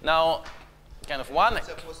 Now, kind of one. It's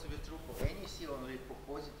supposed to be true for any C, only for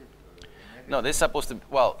positive. Negative. No, this is supposed to be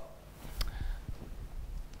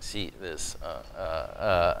see this.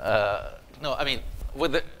 No, I mean.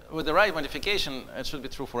 With the right modification, it should be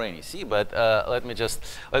true for any C. But let me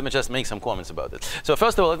just make some comments about it. So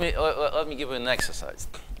first of all, let me give you an exercise.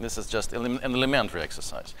 This is just an elementary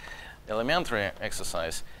exercise. Elementary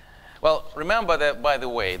exercise. Well, remember that, by the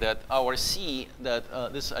way, that our C, that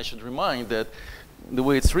this I should remind that the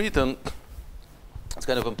way it's written, it's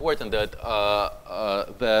kind of important that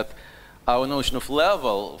that our notion of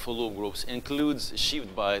level for loop groups includes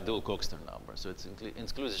shift by dual Coxeter number. So it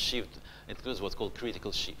includes a shift. It includes what's called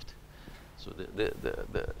critical shift. So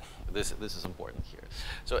this is important here.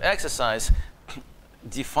 So exercise,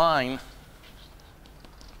 define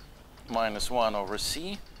minus 1 over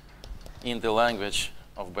C in the language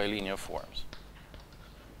of bilinear forms.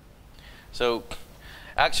 So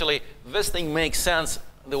actually, this thing makes sense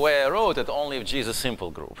the way I wrote it only if G is a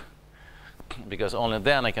simple group. Because only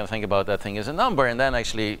then I can think about that thing as a number, and then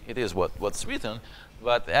actually it is what's written.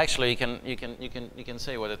 But actually, you can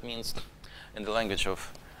say what it means in the language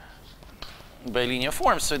of bilinear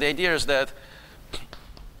forms. So the idea is that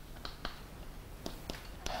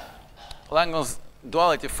Langlands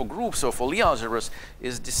duality for groups or for Lie algebras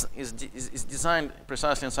is designed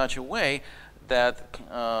precisely in such a way that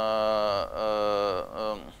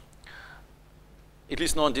at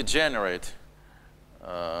least non-degenerate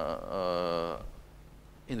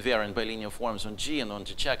invariant bilinear forms on G and on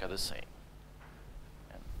G check are the same.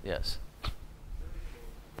 Yes.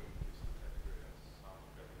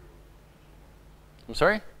 I'm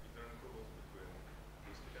sorry?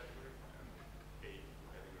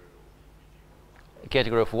 A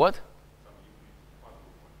category of what?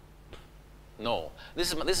 No,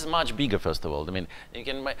 this is much bigger. First of all, I mean, you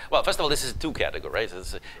can well. First of all, this is two categories.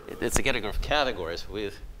 Right? It's a category of categories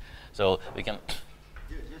with, so we can.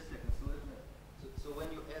 Just a second. So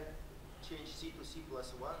when you change C to C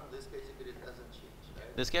plus 1, this category doesn't change,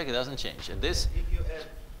 right? This category doesn't change, and this. If you add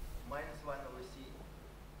minus 1 over C.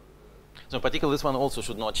 So particularly this one also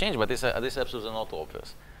should not change, but this absolutely not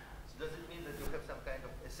obvious. So does it mean that you have some kind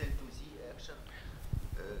of SL2Z action?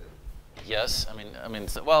 Yes, I mean,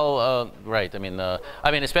 well, right. I mean,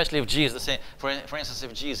 especially if G is the same. For instance,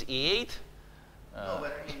 if G is E8. No,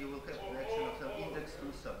 but I mean, you will have an action of some index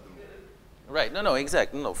 2 subgroup. Right. No,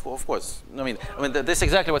 exactly. No, of course. I mean, this is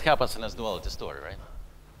exactly what happens in this duality story, right?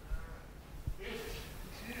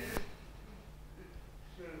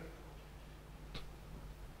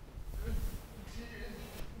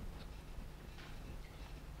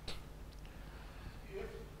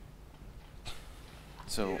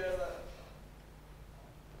 So.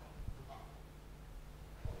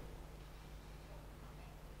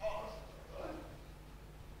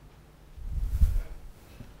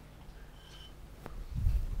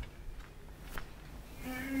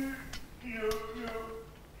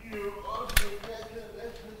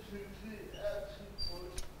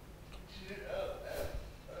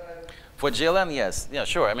 For GLN, yes, yeah,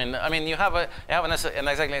 sure. I mean, you have an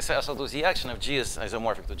exactly SL2Z action if G is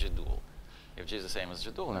isomorphic to G dual. If G is the same as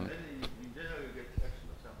G dual, then. In general, you get action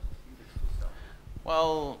of some index 2 subgroup.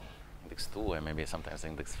 Well, index 2 or maybe sometimes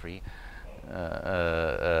index 3.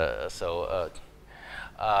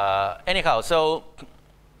 Anyhow, so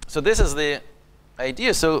this is the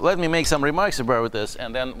idea. So let me make some remarks about this,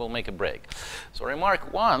 and then we'll make a break. So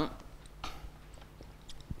remark 1.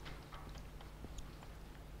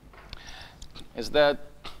 Is that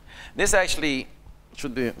this actually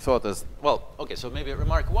should be thought as, well, okay, so maybe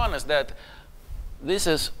remark 1 is that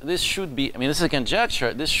this should be, I mean, this is a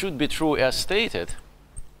conjecture. This should be true as stated.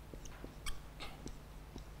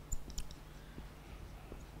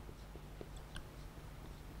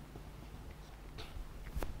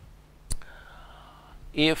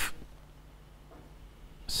 If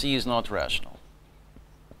C is not rational.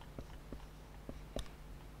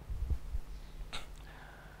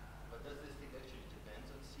 But does this thing actually depend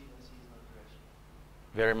on C when C is not rational?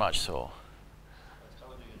 Very much so. How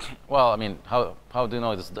do you know? Well, I mean, how do you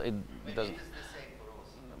know this? It Maybe doesn't. it is the same for all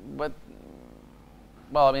C. But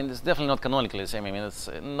well, I mean, it's definitely not canonically the same. I mean, it's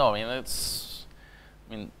no. I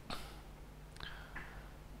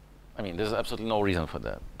mean, there's absolutely no reason for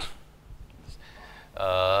that.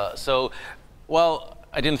 So, well,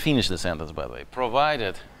 I didn't finish the sentence, by the way.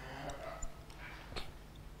 Provided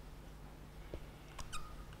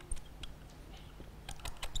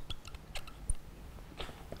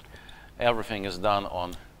everything is done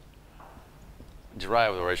on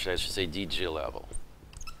derived, or I should say DG level.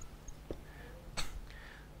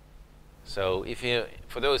 So if you,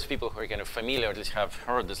 for those people who are kind of familiar, or at least have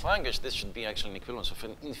heard this language, this should be actually an equivalence of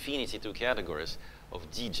an infinity to categories of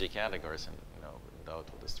DG categories, and without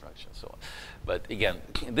all destruction and so on. But again,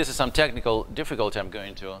 this is some technical difficulty I'm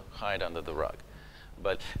going to hide under the rug.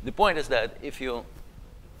 But the point is that if you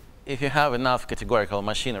have enough categorical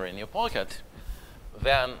machinery in your pocket,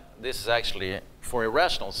 then this is actually, for a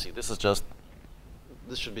rational C, this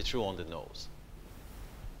should be true on the nose.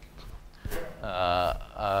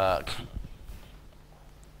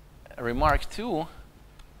 Remark 2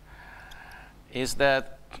 is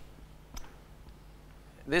that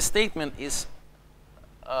this statement is,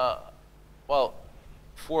 well,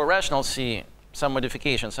 for a rational C, some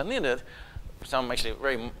modifications are needed. Some actually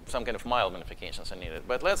some kind of mild modifications are needed.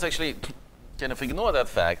 But let's actually kind of ignore that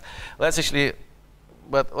fact. Let's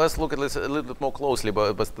look at this a little bit more closely.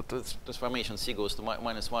 But the transformation C goes to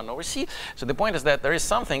 -1 over C. So the point is that there is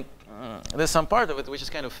something, there's some part of it which is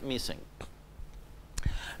kind of missing.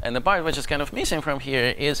 And the part which is kind of missing from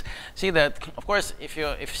here is, see that, of course,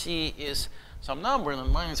 if C is some number,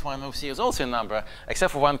 then -1 over C is also a number,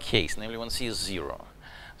 except for one case, namely when C is 0.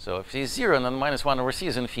 So if C is 0, then -1 over C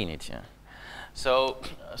is infinity. So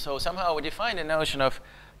somehow we define the notion of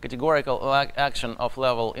categorical action of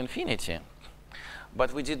level infinity,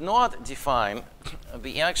 but we did not define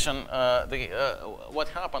the action, what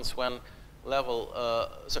happens when level,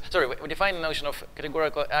 sorry, we defined the notion of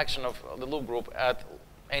categorical action of the loop group at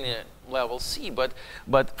any level C, but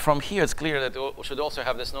from here it's clear that we should also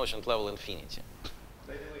have this notion at level infinity.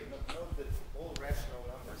 By the way, note that all rational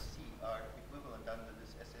numbers C are equivalent under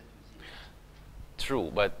this Sn to 0.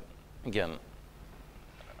 True, but again.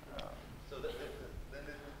 So then it would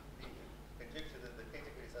be conjecture that the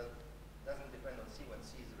categories doesn't depend on C when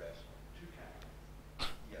C is rational. Two categories.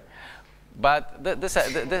 Yeah. But this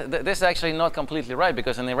is actually not completely right,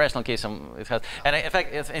 because in the rational case it has, and in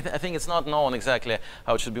fact, I think it's not known exactly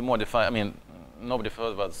how it should be modified. I mean, nobody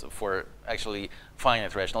thought about for actually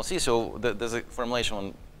finite rational C. So there's a formulation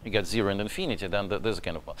when you get 0 and infinity, then there's a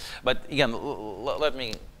kind of. But again, let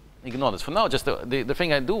me ignore this for now. Just the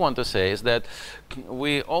thing I do want to say is that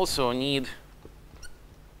we also need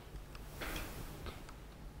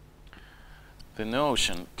the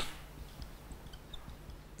notion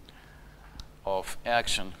of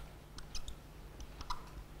action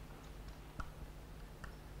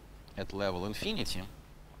at level infinity.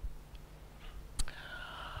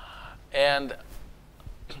 And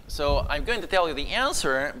so I'm going to tell you the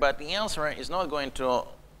answer, but the answer is not going to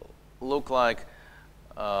look like,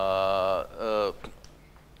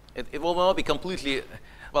 it will not be completely,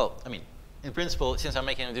 well, I mean, in principle, since I'm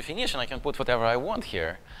making a definition, I can put whatever I want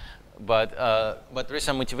here. But there is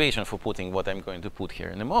some motivation for putting what I'm going to put here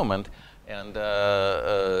in a moment. And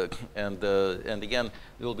again,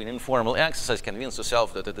 it will be an informal exercise. Convince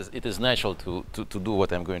yourself that it is natural to do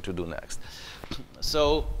what I'm going to do next.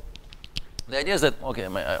 So the idea is that, okay,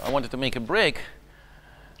 I wanted to make a break.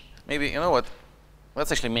 Maybe, you know what?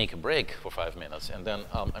 Let's actually make a break for 5 minutes, and then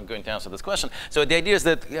I'm going to answer this question. So the idea is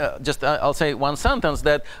that, just I'll say one sentence,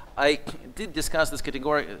 that I did discuss this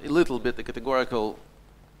a little bit, the categorical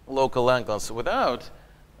local Langlands without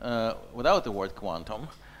the word quantum.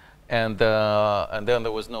 And then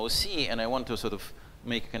there was no C, and I want to sort of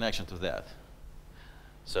make a connection to that.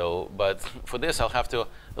 So, but for this, I'll have to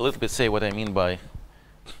a little bit say what I mean by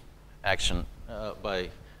action, by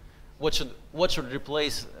what should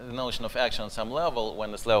replace the notion of action on some level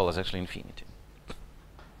when this level is actually infinity.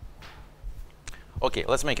 Okay,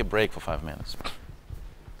 let's make a break for 5 minutes.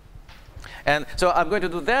 And so I'm going to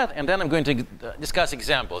do that, and then I'm going to discuss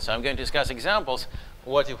examples. I'm going to discuss examples.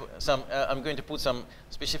 What if I'm going to put some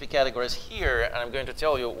specific categories here, and I'm going to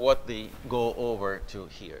tell you what they go over to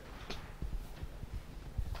here.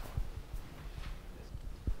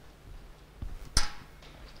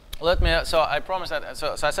 So I promised that,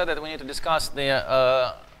 so I said that we need to discuss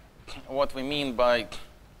the, what we mean by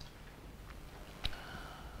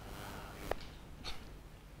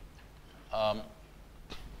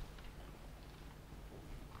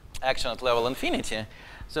action at level infinity.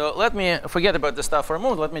 So let me forget about the stuff for a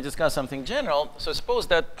moment. Let me discuss something general. So suppose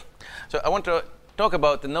that, so I want to talk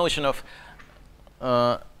about the notion of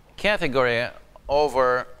category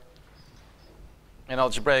over an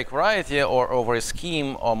algebraic variety, or over a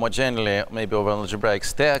scheme, or more generally, maybe over an algebraic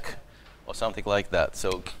stack, or something like that.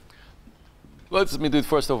 So let me do it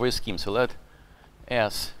first over a scheme. So let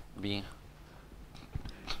S be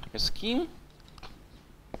a scheme.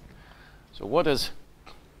 So what is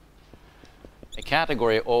a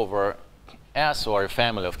category over S, or a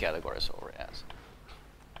family of categories over S?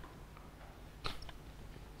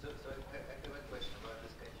 So I have a question about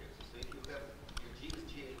this conjecture. So if you have your G is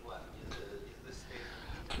G81, is this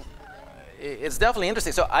state? It's definitely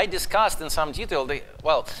interesting. So I discussed in some detail,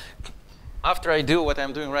 well, after I do what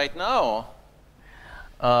I'm doing right now,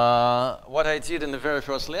 what I did in the very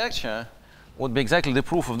first lecture would be exactly the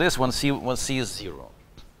proof of this when C is 0.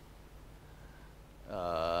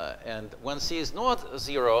 And when C is not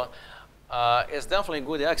 0, it's definitely a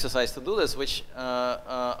good exercise to do this, which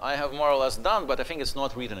I have more or less done, but I think it's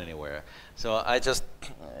not written anywhere. So I just,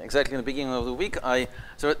 exactly in the beginning of the week,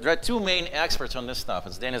 so there are two main experts on this stuff.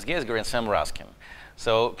 It's Dennis Gaisger and Sam Raskin.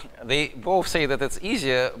 So they both say that it's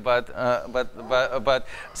easier,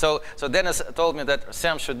 so Dennis told me that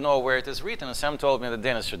Sam should know where it is written, and Sam told me that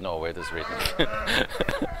Dennis should know where it is written.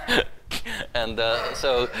 And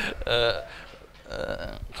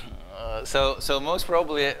so most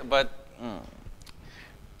probably,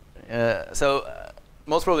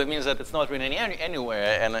 most probably means that it's not written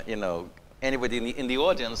anywhere, and anybody in the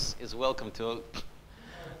audience is welcome to.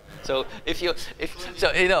 So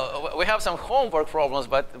we have some homework problems,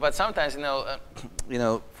 but sometimes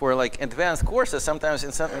for like advanced courses, sometimes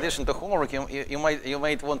in addition to homework, you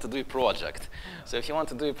might want to do a project. So if you want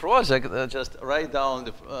to do a project, just write down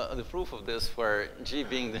the proof of this for G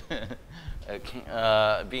being the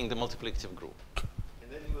being the multiplicative group.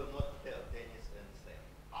 And then you will not tell Dennis and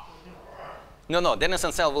Sam. No, Dennis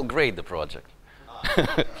and Sam will grade the project.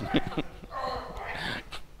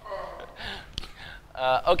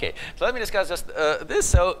 Okay, so let me discuss just this.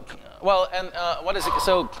 So, well, and what is it?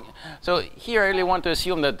 So here I really want to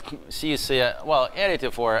assume that C is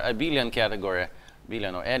additive or abelian category,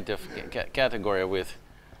 abelian or additive category with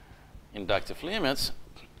inductive limits.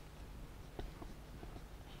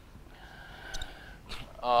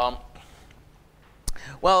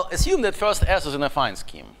 Well, assume that first S is an affine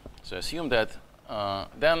scheme. So assume that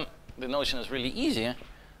then the notion is really easy.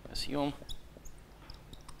 Assume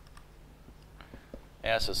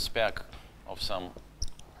S is spec of some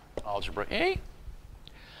algebra A.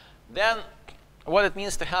 Then what it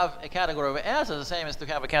means to have a category over S is the same as to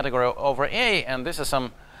have a category over A, and this is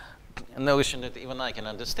some notion that even I can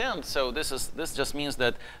understand. So this just means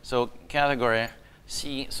that category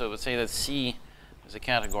C. So let's say that C is a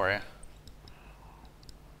category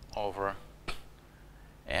over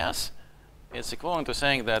S. It's equivalent to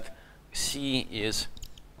saying that C is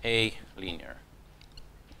A linear.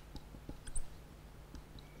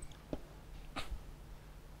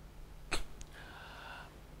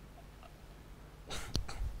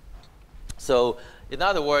 So in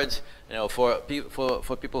other words, for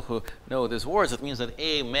people who know these words, it means that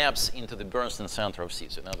A maps into the Bernstein center of C.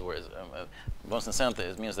 So in other words, Bernstein center,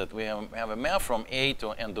 it means that we have a map from A to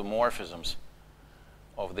endomorphisms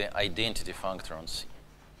of the identity functor on C.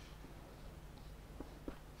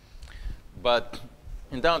 But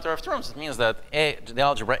in down-to-earth terms, it means that the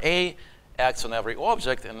algebra A acts on every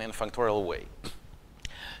object in a functorial way.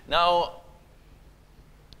 Now,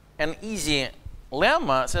 an easy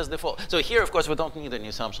lemma says the following. So here, of course, we don't need any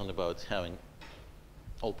assumption about having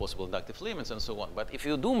all possible inductive limits and so on. But if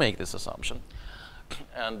you do make this assumption,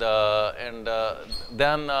 and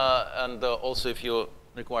also if you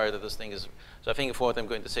require that this thing is, so I think for what I'm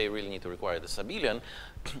going to say, you really need to require this abelian,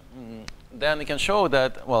 then you can show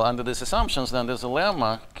that, well, under these assumptions, then there's a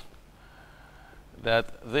lemma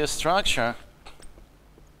that this structure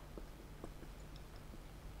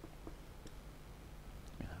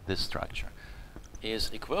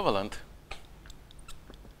is equivalent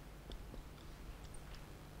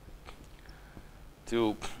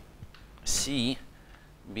to C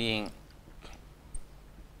being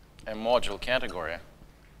a module category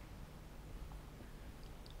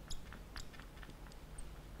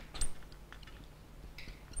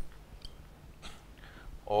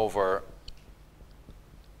over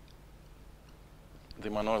the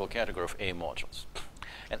monoidal category of A modules.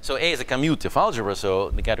 And so A is a commutative algebra, so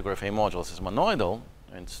the category of A modules is monoidal,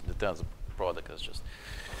 and the tensor product is just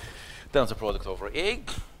tensor product over A.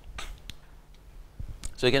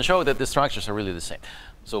 So you can show that the structures are really the same.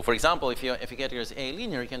 So for example, if your category is A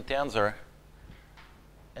linear, you can tensor,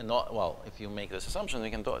 and not, well, if you make this assumption,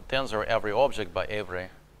 you can tensor every object by every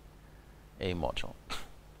A module.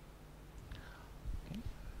 Okay.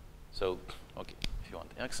 So, okay, if you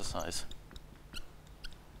want the exercise,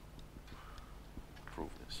 prove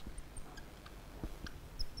this.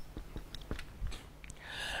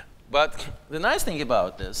 But the nice thing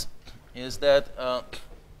about this is that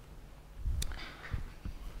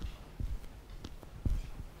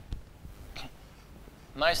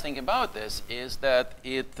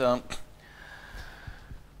it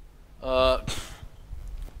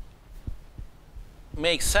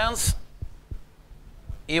makes sense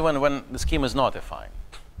even when the scheme is not affine.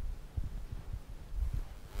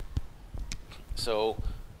 So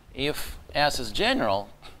if S is general,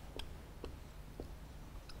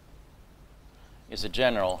 is a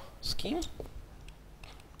general scheme,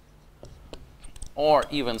 or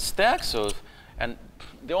even stack, so, and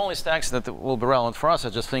the only stacks that will be relevant for us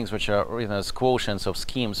are just things which are written as quotients of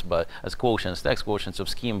schemes, but as quotients, stacks, quotients of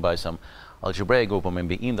scheme by some algebraic group or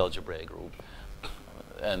maybe in the algebraic group.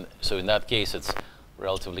 And so in that case, it's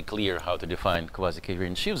relatively clear how to define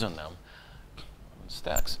quasi-covariant sheaves on them,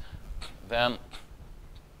 stacks. Then,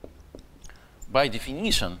 by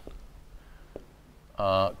definition,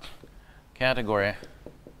 category,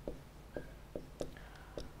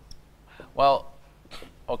 well,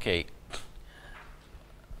 okay.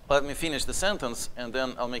 Let me finish the sentence, and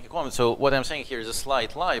then I'll make a comment. So what I'm saying here is a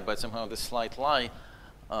slight lie, but somehow this slight lie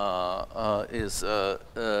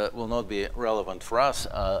will not be relevant for us.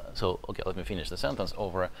 So okay, let me finish the sentence.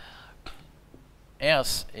 Over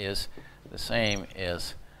S is the same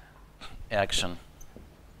as action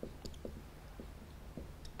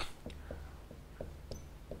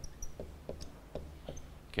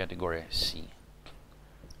category C.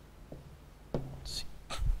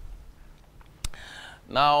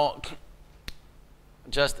 Now,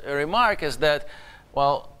 just a remark is that,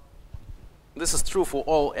 well, this is true for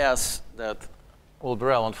all S that will be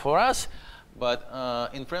relevant for us, but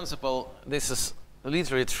in principle, this is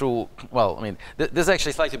literally true. Well, I mean, this is actually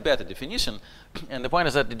a slightly better definition, and the point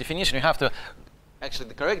is that the definition you have to, actually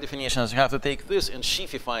the correct definition is you have to take this and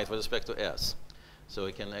sheafify it with respect to S. So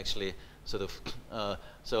you can actually sort of,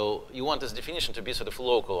 so you want this definition to be sort of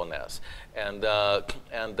local on S. And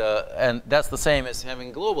that's the same as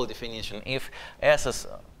having global definition if S is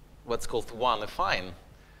what's called one affine.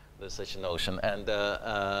 There's such a notion.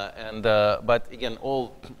 But again,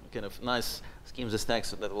 all kind of nice schemes of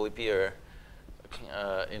stacks that will appear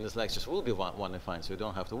in these lectures will be one affine, so you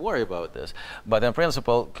don't have to worry about this. But in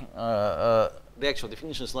principle, the actual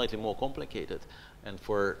definition is slightly more complicated. And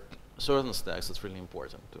for certain stacks, it's really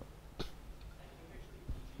important too.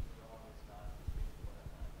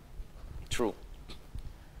 True.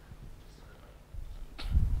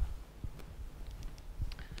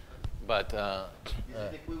 But is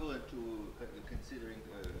it equivalent to considering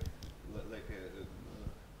like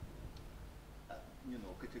a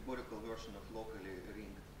categorical version of locally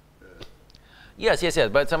ringed? Yes.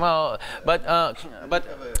 But somehow, but you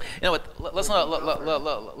know what?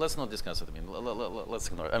 Let's not discuss it. I mean, let's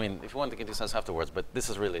ignore it. I mean, if you want to discuss afterwards, but this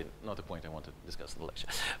is really not the point I want to discuss in the lecture.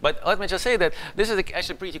 But let me just say that this is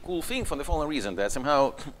actually a pretty cool thing for the following reason: that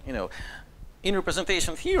somehow, in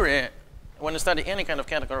representation theory, when you study any kind of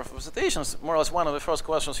category of representations, more or less one of the first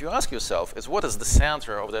questions you ask yourself is what is the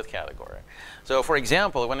center of that category? So, for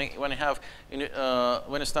example, when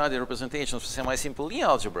you study representations of semi-simple Lie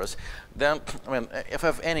algebras, then if I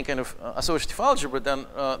have any kind of associative algebra, then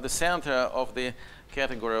the center of the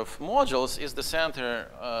category of modules is the center.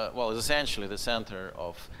 Well, is essentially the center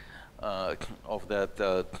of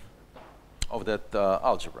that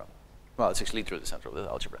algebra. Well, it's actually literally the center of the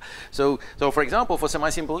algebra. So for example, for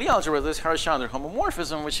semi-simple Lie algebra, there's Harshad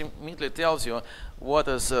homomorphism, which immediately tells you what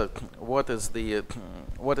is the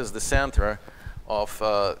center of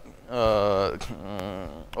the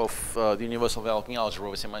universal developing algebra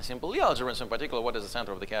of a semi-simple Lie algebra, and so in particular, what is the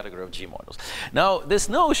center of the category of G models. Now, this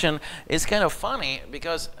notion is kind of funny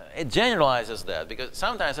because it generalizes that. Because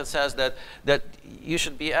sometimes it says that you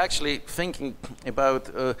should be actually thinking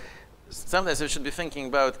about. Sometimes you should be thinking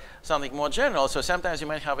about something more general. So sometimes you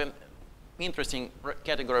might have interesting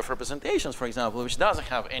category of representations, for example, which doesn't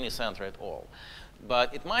have any center at all.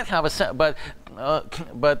 But it might have a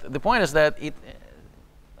but the point is that it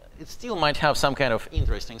still might have some kind of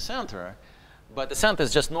interesting center, but the center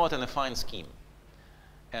is just not in a fine scheme.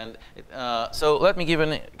 And so let me give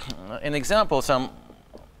an example.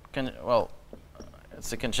 Well,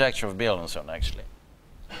 it's a conjecture of Beilinson, actually.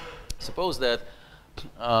 Suppose that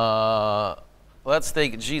let's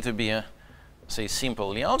take G to be a, say,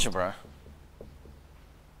 simple Lie algebra.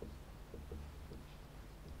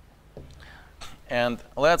 And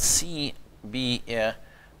let C be a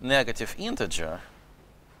negative integer.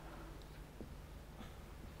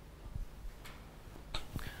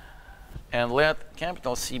 And let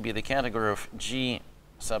capital C be the category of G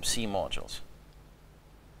sub C modules.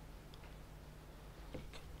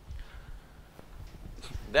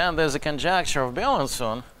 Then there's a conjecture of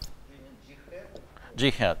Beilinson.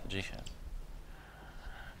 G hat.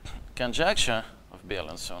 Conjecture of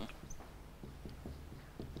Beilinson.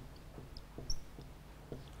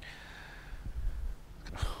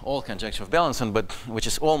 All conjecture of Beilinson, but which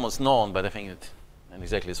is almost known, but I think it, and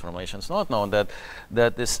exactly this formulation is not known, that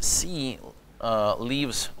this C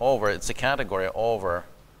leaves over, it's a category over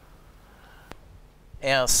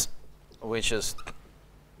S, which is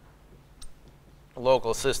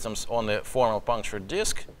local systems on the formal punctured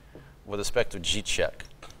disk with respect to G check.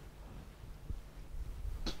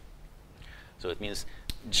 So it means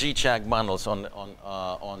G check bundles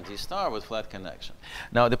on D star with flat connection.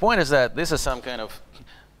 Now the point is that this is some kind of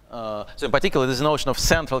so in particular, there's a notion of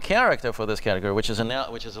central character for this category, which is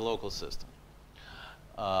a local system.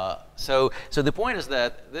 So the point is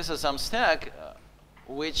that this is some stack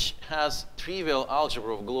which has trivial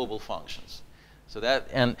algebra of global functions. So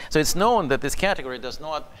it's known that this category does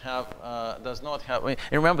not have. And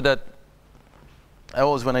remember that I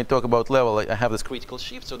always, when I talk about level, I have this critical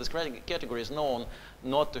shift. So this category is known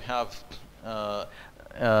not to have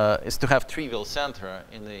is to have trivial center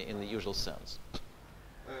in the usual sense.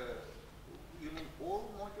 You mean all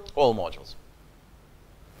modules? All modules.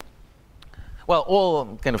 Well,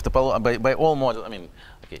 all kind of by all modules, I mean,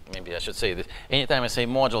 okay, maybe I should say this. Anytime I say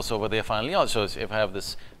modules over the affine Lie algebra, so if I have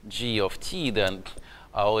this G of T, then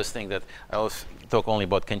I always think that I always talk only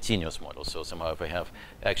about continuous modules. So somehow if I have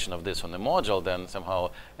action of this on the module, then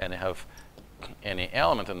somehow, and I have any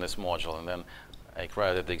element in this module, and then I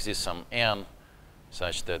write that there exists some n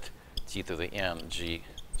such that T to the n G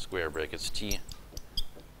square brackets T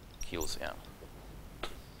kills n.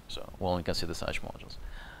 So we'll only consider such modules.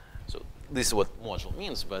 So this is what module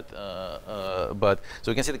means, but so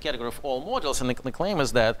you can see the category of all modules, and the claim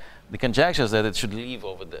is that the conjecture is that it should leave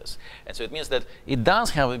over this. And so it means that it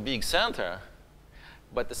does have a big center,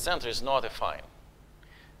 but the center is not affine.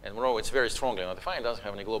 And moreover, it's very strongly not affine, it doesn't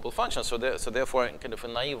have any global function, so therefore, in kind of a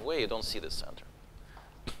naive way, you don't see this center.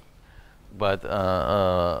 But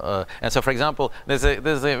and so, for example, there's a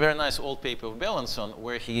very nice old paper of Beilinson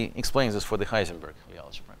where he explains this for the Heisenberg Lie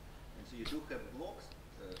algebra. And so you do have blocks?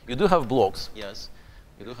 You do have blocks, yes.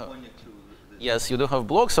 You do have. Yes, you do have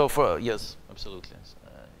blocks. So for yes, absolutely.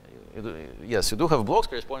 Yes, you do have blocks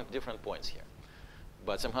corresponding to different points here.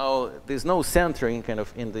 But somehow there's no centering kind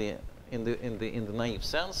of in the naive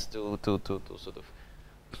sense to sort of.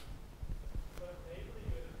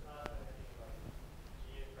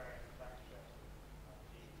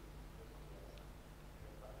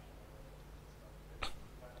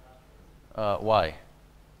 Why?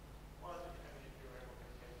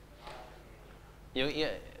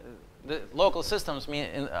 The local systems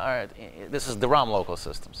mean this is the RAM local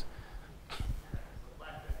systems.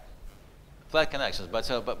 Flat connections, but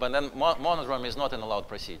then monodrom is not an allowed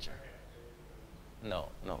procedure. No,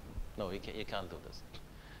 you can't do this.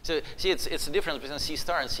 So see, it's the difference between C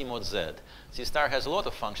star and C mod Z. C star has a lot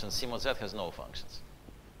of functions. C mod Z has no functions.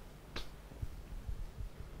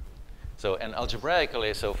 So and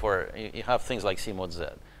algebraically, so for you have things like C mod Z.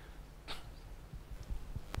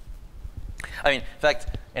 I mean, in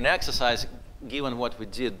fact, an exercise, given what we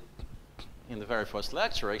did in the very first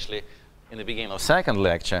lecture, actually, in the beginning of second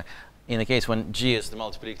lecture, in the case when G is the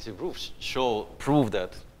multiplicative proof, prove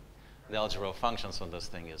that the algebra of functions on this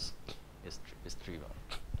thing is trivial.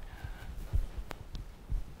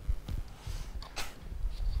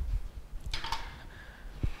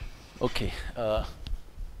 Okay,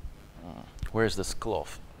 where's this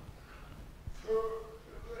cloth?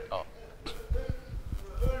 Oh.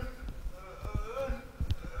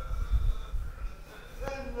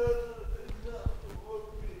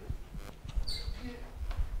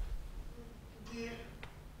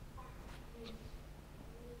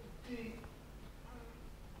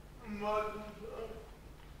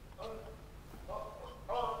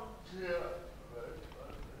 Yeah.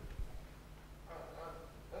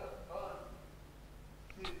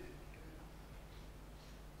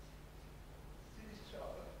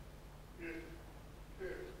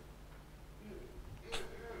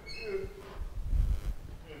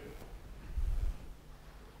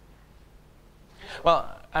 Well,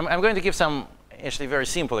 I'm going to give some actually very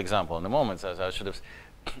simple example in a moment, as I should have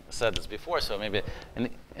said this before. So maybe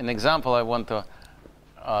an example I want to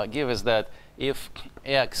give is that if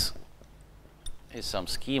X is some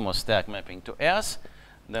scheme or stack mapping to S,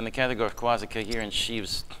 then the category of quasi-coherent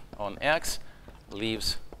sheaves on X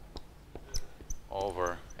leaves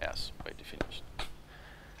over S by definition.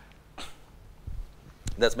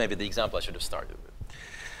 That's maybe the example I should have started with.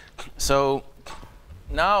 So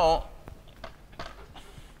now,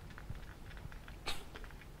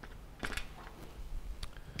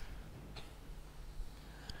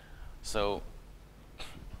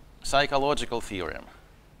 psychological theorem.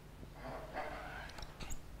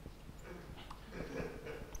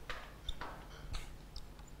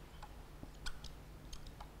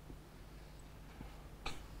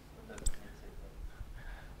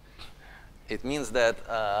 It means that,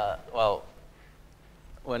 well,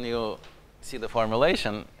 when you see the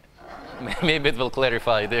formulation, maybe it will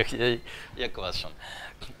clarify your question.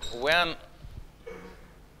 When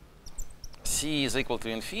C is equal to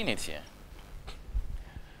infinity,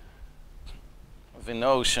 the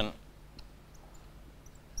notion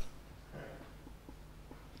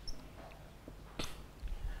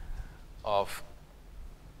of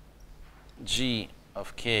G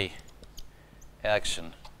of K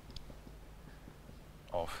action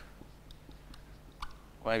of,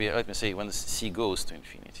 maybe let me say when C goes to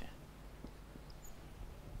infinity,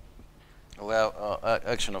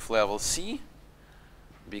 action of level C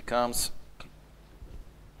becomes,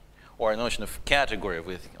 or a notion of category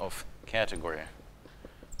with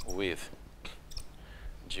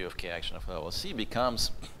G of K action of level C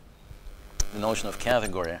becomes the notion of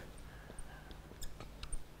category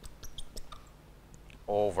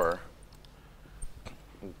over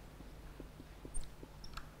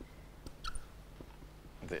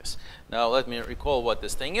this. Now let me recall what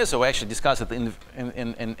this thing is. So we actually discussed it in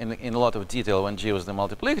a lot of detail when G was the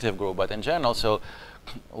multiplicative group, but in general, so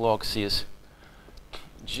log C is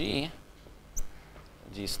G,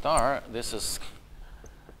 D star, this is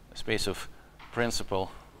a space of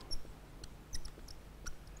principal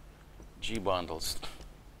G bundles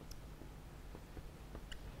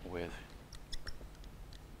with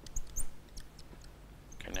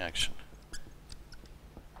connection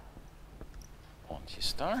on T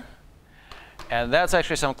star. And that's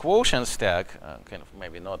actually some quotient stack, kind of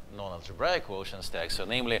maybe not non-algebraic quotient stack. So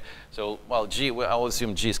namely, so well, G, I will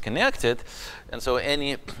assume G is connected, and so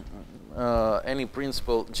any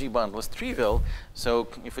principal G bundle is trivial. So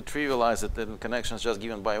if we trivialize it, then connection is just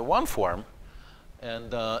given by one form, and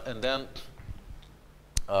then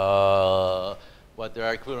what there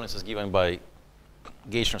are equivalences given by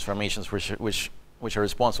gauge transformations, which are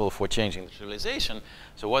responsible for changing the trivialization.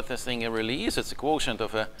 So what this thing really is, it's a quotient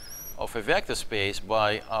of a vector space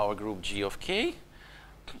by our group G of K.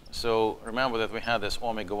 So remember that we had this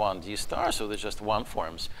omega 1 D star, so there's just one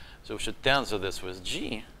forms. So we should tensor this with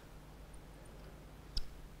G.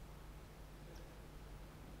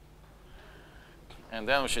 And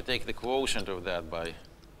then we should take the quotient of that by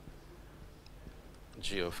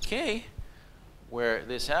G of K, where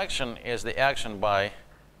this action is the action by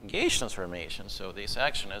gauge transformation. So this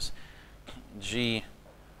action is G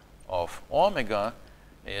of omega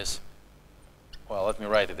is, well, let me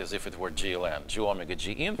write it as if it were G ln, G omega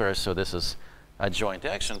G inverse. So this is a joint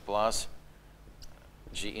action plus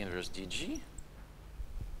G inverse dG.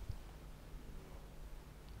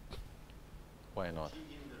 Why not? G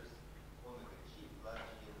inverse omega G plus G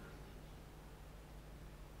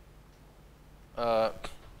inverse dG.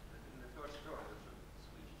 In the first term,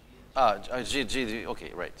 we should switch G and G,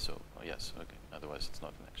 okay, right. So, yes, okay. Otherwise, it's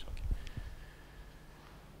not an action. Okay.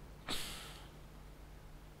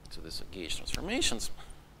 So, this is gauge transformations.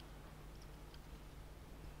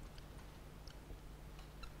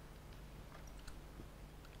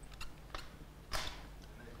 So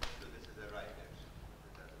this is the right action.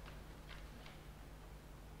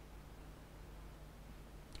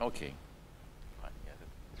 Okay. Fine. Yeah, that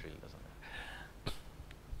really doesn't matter.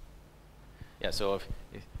 Yeah, so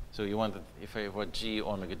so you want if I were G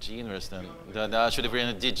omega G inverse, then that should have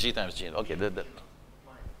been G times G. Okay.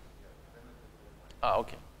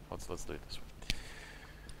 Okay. Let's do it this way.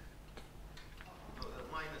 No, the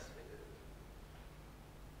minus.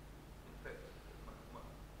 In fact,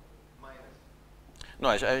 minus. No,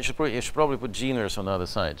 I should probably put G inverse on the other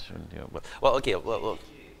side. You know, but, well, okay. Well, Which is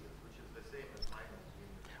the same as minus G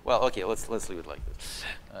inverse. well, okay. Let's leave it like this.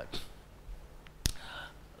 Right.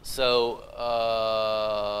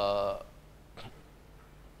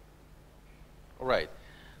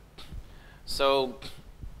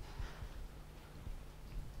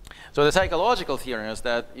 So the psychological theorem is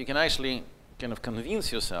that you can actually kind of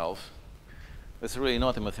convince yourself, it's really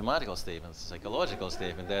not a mathematical statement, it's a psychological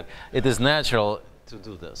statement, that it is natural to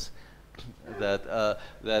do this.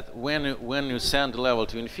 That when you send the level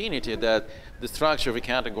to infinity, that the structure of a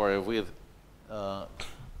category with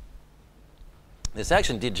this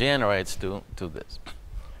action degenerates to this.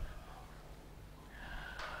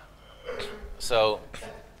 So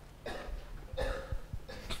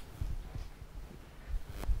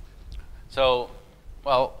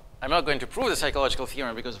well, I'm not going to prove the psychological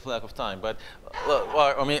theorem because of lack of time, but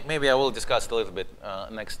or maybe I will discuss it a little bit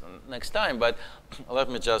next time. But let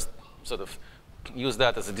me just sort of use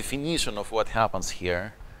that as a definition of what happens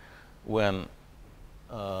here when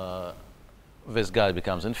this guy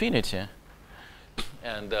becomes infinity,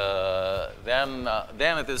 and then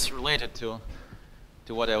it is related to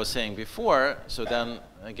what I was saying before. So then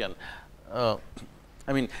again,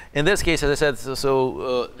 I mean, in this case, as I said,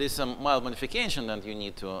 there's some mild modification that you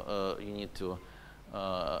need to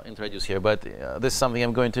introduce here, but this is something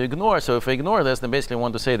I'm going to ignore. So if I ignore this, then basically I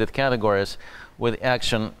want to say that categories with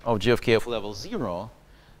action of g of k of level 0,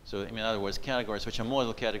 so in other words, categories which are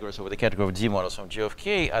model categories over the category of d models of g of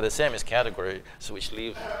k are the same as categories which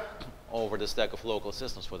live over the stack of local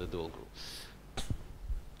systems for the dual group.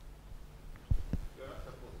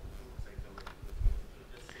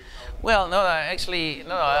 Well, no, actually,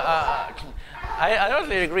 no. I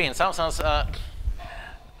totally agree. In some sense, I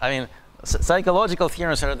mean, psychological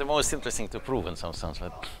theorems are the most interesting to prove in some sense.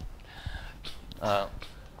 But,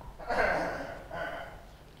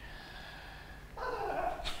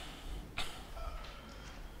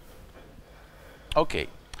 okay.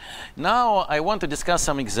 Now I want to discuss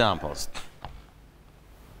some examples.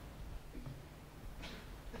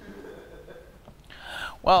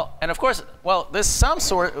 Well, and of course, well, there's some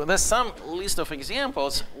list of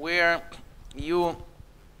examples where you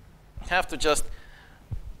have to just,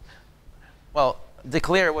 well,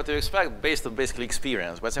 declare what you expect based on basically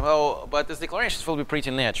experience. But say, well, but these declarations will be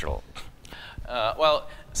pretty natural. Well,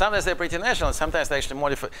 sometimes they're pretty natural, and sometimes they actually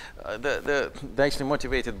they're actually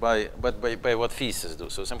motivated by what physicists do.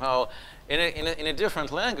 So somehow, in a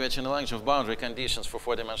different language, in the language of boundary conditions for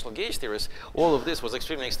four-dimensional gauge theories, all of this was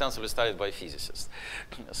extremely extensively studied by physicists.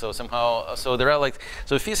 So somehow, so there are like,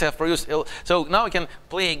 so physicists have produced. So now we can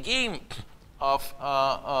play a game of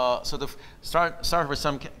sort of start with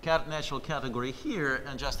some natural category here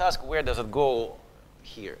and just ask where does it go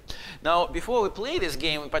here. Now, before we play this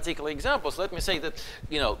game in particular examples, let me say that,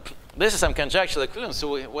 you know, this is some conjectural equivalence.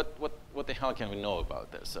 So what the hell can we know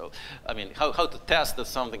about this? So, I mean, how to test that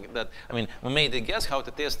something that, I mean, we made a guess, how to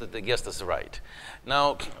test that the guess is right.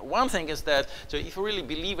 Now, one thing is that, so if you really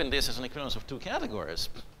believe in this as an equivalence of two categories,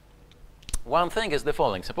 one thing is the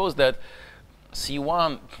following. Suppose that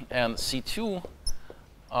C1 and C2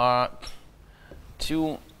 are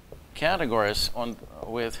two categories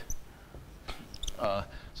with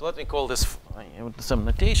so let me call this with some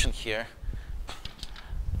notation here.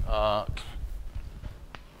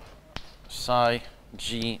 Psi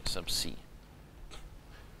G sub C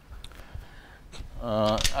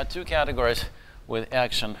are two categories with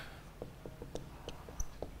action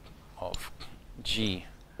of G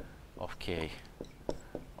of K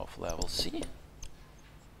of level C.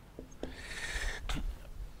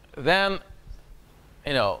 Then,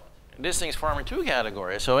 you know, these things form two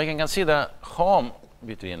categories, so I can consider home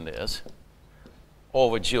between this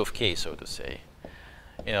over G of K, so to say.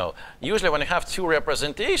 You know, usually when you have two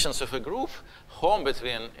representations of a group, home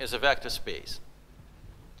between is a vector space.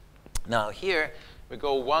 Now here we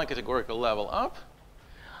go one categorical level up.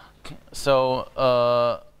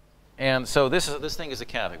 So and so this thing is a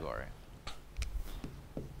category.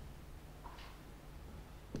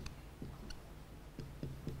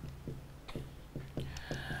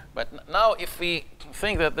 But now if we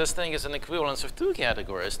think that this thing is an equivalence of two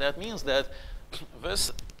categories, that means that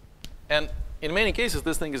this, and in many cases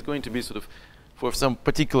this thing is going to be sort of, for some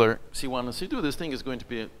particular C1 and C2, this thing is going to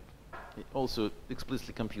be also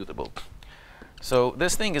explicitly computable. So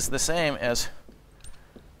this thing is the same as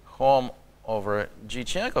home over G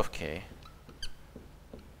check of K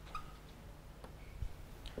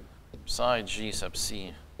psi G sub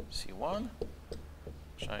C C1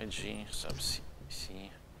 psi G sub C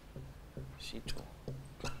C2.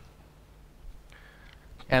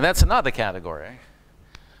 And that's another category.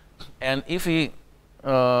 And if we,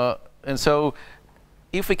 and so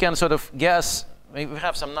if we can sort of guess, we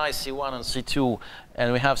have some nice C1 and C2,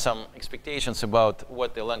 and we have some expectations about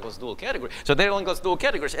what the Langlands dual category. So the Langlands dual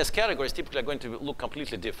categories as categories typically are going to look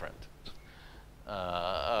completely different.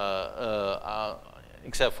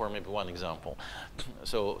 except for maybe one example.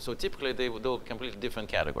 So typically they would do completely different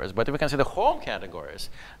categories. But if we consider home categories,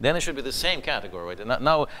 then it should be the same category. Right? And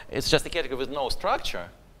now it's just a category with no structure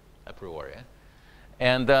a priori.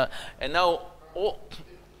 And now all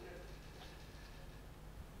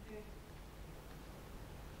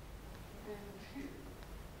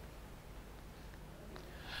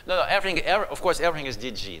no, everything. Of course, everything is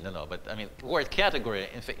DG. No, but I mean, word category.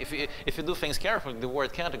 If you do things carefully, the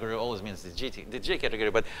word category always means the G category.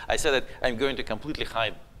 But I said that I'm going to completely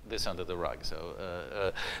hide this under the rug.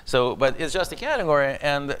 But it's just a category,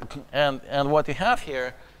 and what you have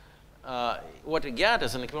here, what you get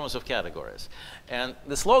is an equivalence of categories, and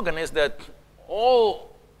the slogan is that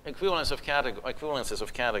all equivalences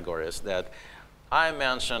of categories that I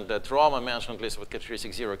mentioned, that Roma mentioned, at least with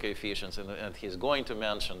characteristic zero coefficients, and he's going to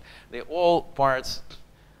mention, they all parts,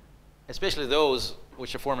 especially those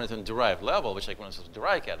which are formulated in derived level, which are equivalents of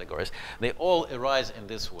derived categories, they all arise in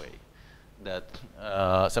this way. That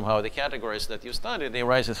somehow the categories that you study, they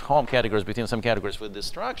arise as home categories between some categories with this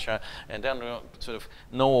structure, and then we sort of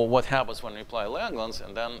know what happens when we apply Langlands,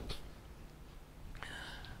 and then,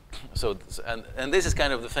 and this is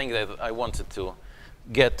kind of the thing that I wanted to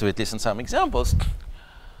get to, at least in some examples. So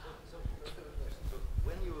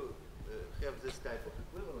when you have this type of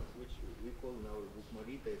equivalence, which we call in our book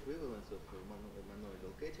Morita equivalence of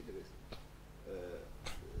monoidal categories,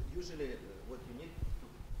 usually what you need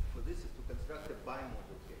for this is to construct a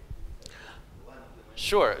bimodal case. One of the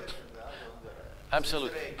Sure.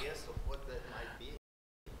 Absolutely. Is there a guess of what that might be?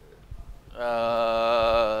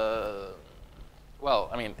 Well,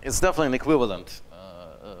 I mean, it's definitely an equivalent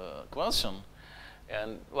question.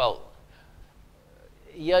 And, well,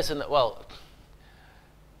 yes and, well,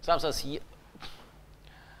 sometimes,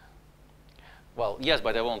 well, yes,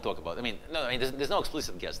 but I won't talk about it. I mean, no, I mean, there's no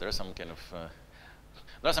explicit guess. There's some kind of,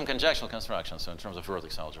 there are some conjectural constructions in terms of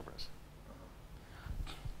vertex algebras.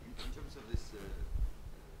 In terms of this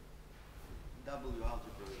double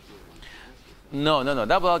algebra equivalence? No.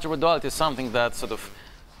 Double algebra duality is something that sort of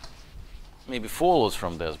maybe follows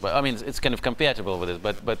from this. But, I mean, it's kind of compatible with it.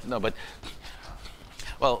 But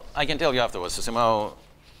well, I can tell you afterwards. So somehow,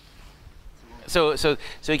 so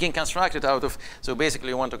you can construct it out of. So basically,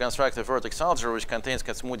 you want to construct a vertex algebra which contains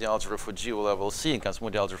Kac-Moody algebra for G of level C and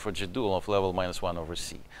Kac-Moody algebra for G dual of level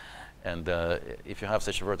 -1/C. And if you have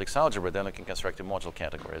such a vertex algebra, then you can construct a module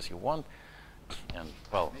category as you want. And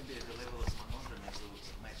well, Maybe at the level of monodromy, it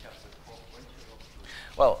will match up with whole bunch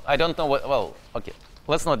of. well, I don't know what. Well, okay,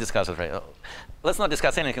 let's not discuss it right. Let's not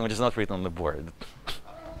discuss anything which is not written on the board.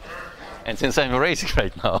 And since I'm erasing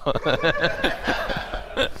right now.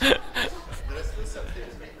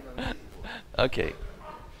 Okay.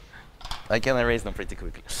 I can erase them pretty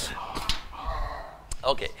quickly.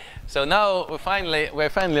 Okay. So now we're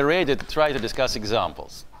finally ready to try to discuss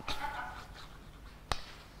examples.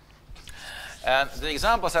 And the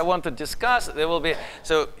examples I want to discuss, they will be,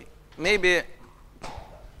 so maybe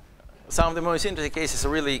some of the most interesting cases are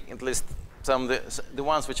really, at least some of the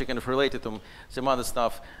ones which are kind of related to some other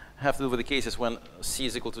stuff, have to do with the cases when C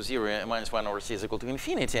is equal to 0 and -1/C is equal to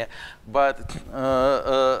infinity. But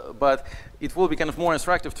it will be kind of more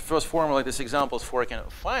instructive to first formulate these examples for a kind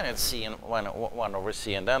of finite C and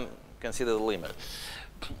 1/C, and then consider the limit.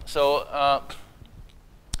 So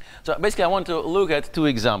basically, I want to look at two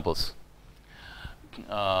examples.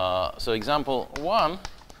 So example 1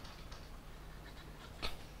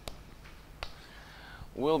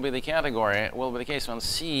 will be the case when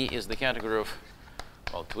C is the category of,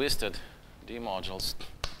 well, twisted D modules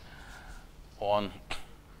on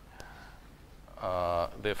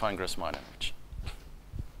the fine Grassmann image.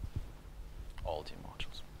 All D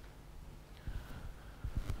modules.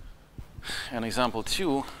 And example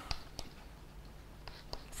 2,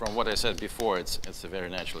 from what I said before, it's a very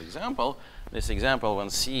natural example. This example when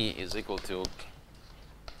C is equal to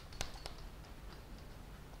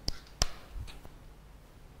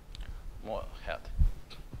hat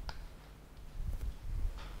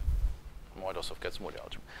modulus of Kac-Moody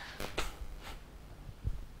algebra.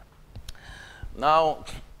 Now,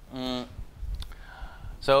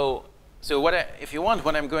 so if you want,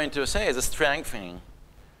 what I'm going to say is a strengthening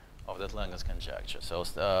of that Langlands conjecture.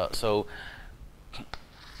 So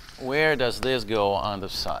where does this go under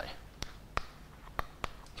psi?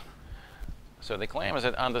 So the claim is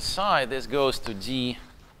that under psi, this goes to D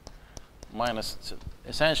minus,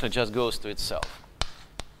 essentially just goes to itself.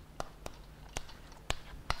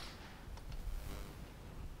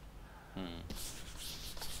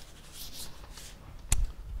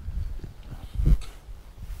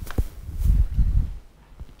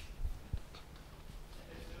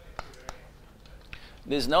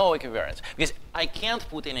 There's no equivariance. Because I can't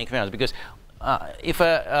put any equivariance because if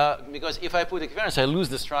I put equivariance, I lose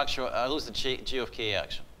the structure, I lose the G of K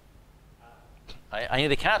action. I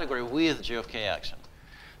need a category with G of K action.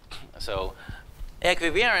 So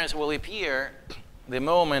equivariance will appear the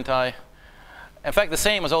moment in fact, the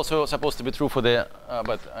same is also supposed to be true for the,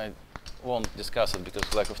 but I won't discuss it because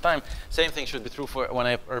of lack of time. Same thing should be true for when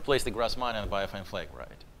I replace the Grassmannian by a fine flag, right?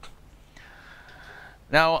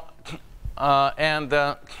 Now,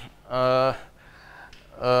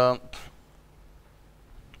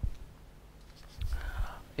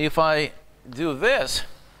 if I do this,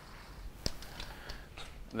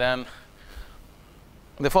 then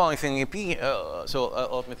the following thing appears. So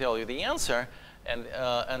let me tell you the answer,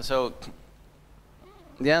 and so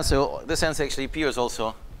the answer, this answer actually appears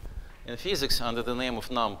also in physics under the name of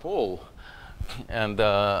numpole, and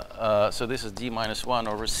so this is d minus 1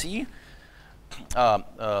 over c.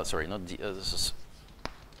 Sorry, not d. This is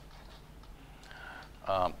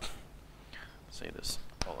say this.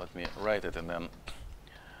 Well, let me write it and then.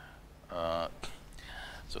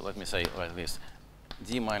 So let me say like this: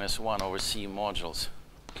 d minus 1 over c modules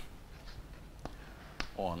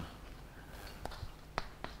on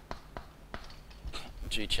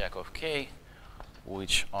g check of k,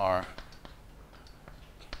 which are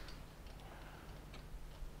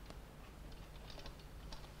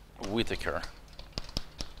Whittaker.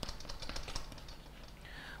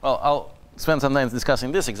 Well, I'll spend some time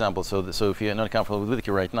discussing this example. So if you're not comfortable with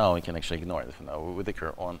Whittaker right now, you can actually ignore it for now.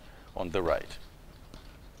 Whittaker on the right.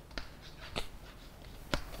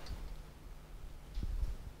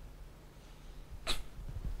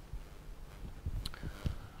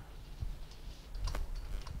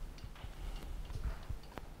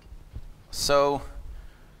 So,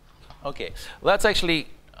 okay, let's actually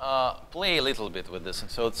play a little bit with this.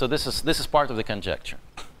 So this is part of the conjecture,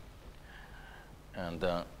 and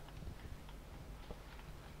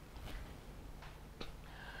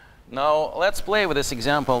now let's play with this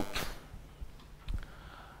examples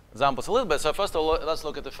a little bit. So first of all, let's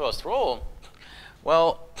look at the first rule.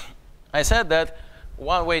 Well, I said that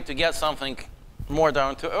one way to get something more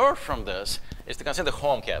down to earth from this is to consider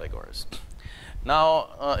home categories.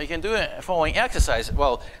 Now, you can do a following exercise.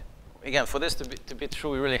 Well, again, for this to be true,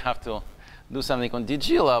 we really have to do something on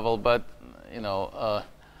DG level. But, you know,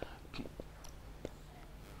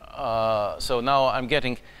 so now I'm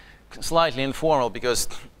getting slightly informal because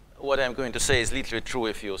what I'm going to say is literally true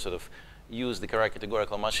if you sort of use the correct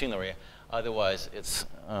categorical machinery. Otherwise, it's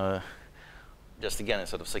just, again, a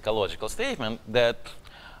sort of psychological statement that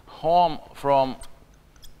home from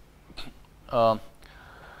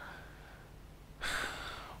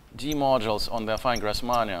G modules on the affine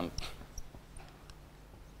Grassmannian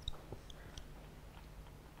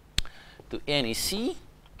to any C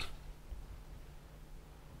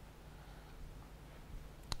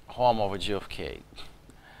home over G of K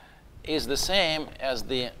is the same as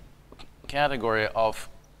the category of,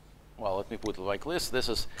 well, let me put it like this. This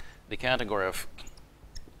is the category of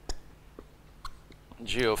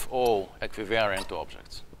G of O equivariant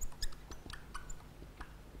objects.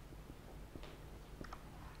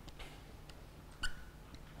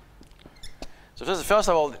 So first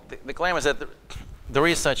of all, the claim is that there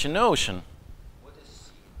is such a notion. What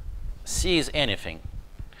is C? C is anything.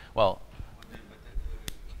 Well,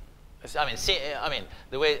 I mean,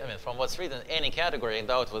 the way, from what's written, any category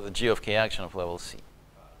endowed with a G of K action of level C.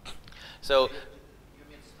 So, You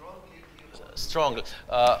mean strongly? strongly.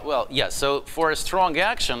 Well, yes. So for a strong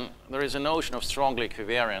action, there is a notion of strongly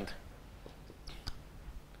equivariant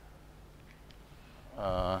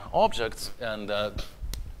objects, and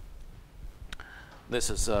this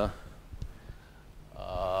is.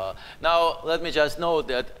 Now, let me just note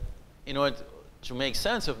that in order to make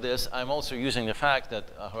sense of this, I'm also using the fact that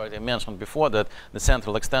I mentioned before that the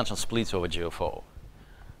central extension splits over G of O.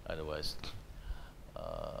 Otherwise,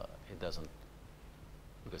 it doesn't.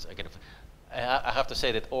 Because I have to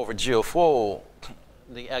say that over G of O,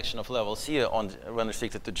 the action of level C when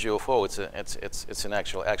restricted to G of O, it's an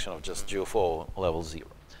actual action of just G of O level 0.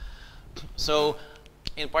 So,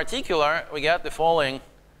 in particular, we get the following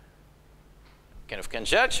kind of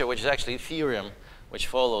conjecture, which is actually a theorem which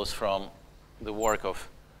follows from the work of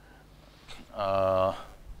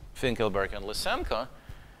Finkelberg and Lysenko.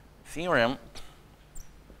 Theorem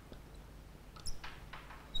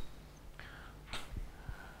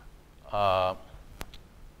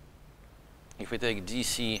if we take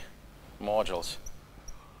DC modules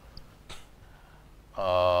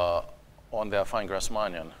on the affine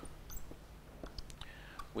Grassmannian,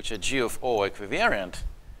 which are G of O equivariant.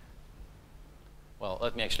 Well,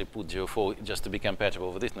 let me actually put G of O, just to be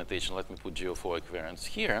compatible with this notation, let me put G of O equivariance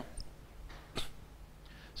here.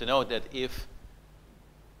 to note that if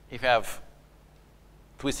you have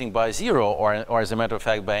twisting by 0, or as a matter of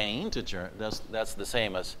fact by any integer, that's the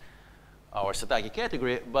same as our Satake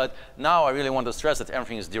category. But now I really want to stress that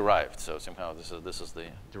everything is derived. So somehow this is the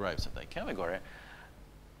derived Satake category,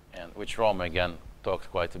 and which Rome again talked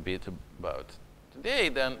quite a bit about today.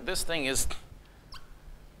 Then this thing is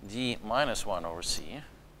d minus 1 over c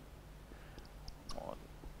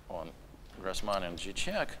on Grassmannian G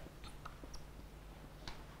check.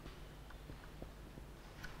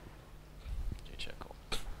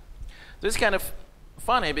 This is kind of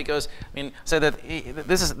funny because I mean, so that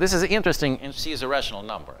this is interesting. If C is a rational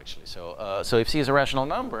number, actually. So so if C is a rational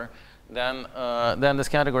number, then this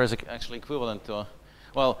category is actually equivalent to,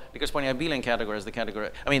 well, because when you have abelian categories, the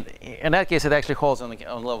category. I mean, in that case, it actually holds on the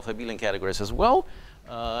level of abelian categories as well.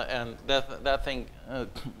 And that thing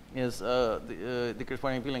is the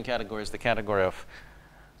corresponding abelian category is the category of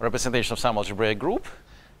representation of some algebraic group.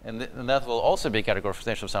 And that will also be a category of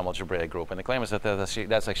representation of some algebraic group. And the claim is that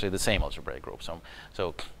that's actually the same algebraic group. So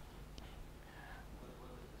Didn't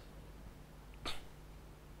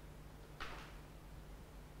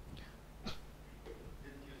you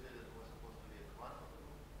say that it was supposed to be a quantum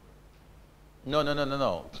group?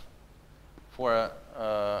 no.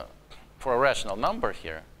 For a rational number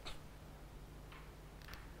here.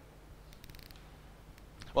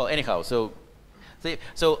 Well, anyhow, so I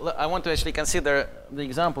want to actually consider the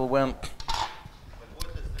example when. But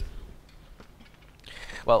what does this do?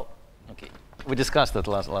 Well, okay, we discussed it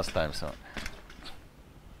last time. So.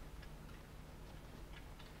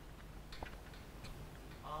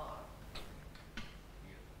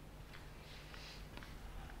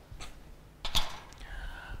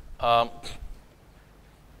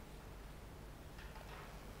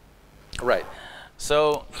 Right.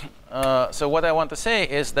 So what I want to say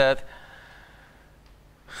is that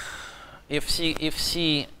if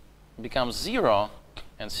C becomes 0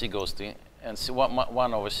 and C goes to and C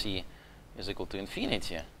 1 over C is equal to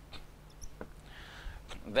infinity,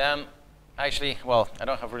 then actually, well, I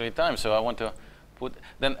don't have really time, so I want to put.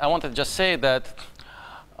 Then I want to just say that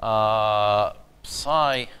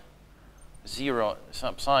psi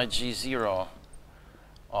G0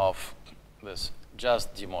 of this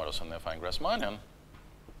just D modus on the affine Grassmannian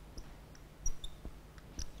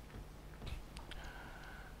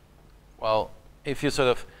well, if you sort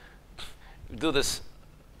of do this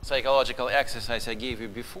psychological exercise I gave you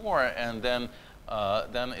before, and then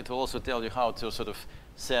it will also tell you how to sort of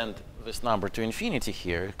send this number to infinity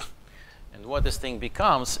here. And what this thing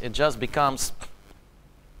becomes, it just becomes,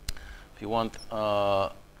 if you want,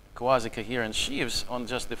 quasi-coherent sheaves on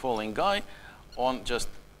just the following guy, on just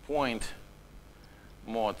point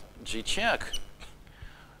mod G check.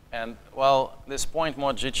 And well, this point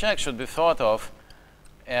mod G check should be thought of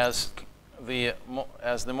as the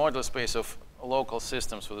modular space of local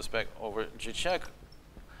systems with respect over G check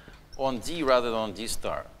on D rather than on D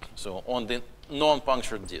star. So on the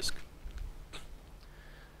non-punctured disk.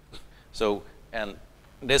 So, and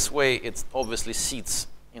this way it obviously sits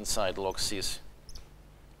inside log sys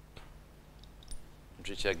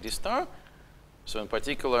G check D star. So in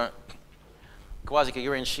particular,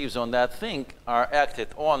 quasi-coherent sheaves on that thing are acted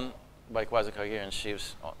on by quasi-coherent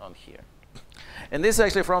sheaves on here. And this is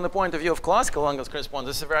actually from the point of view of classical Langlands correspondence,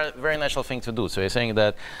 this is a very, very natural thing to do. So you're saying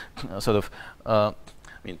that sort of, I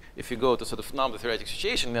mean, if you go to sort of number theoretic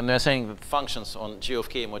situation, then they're saying that functions on G of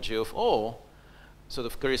K mod G of O sort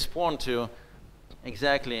of correspond to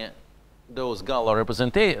exactly those Galois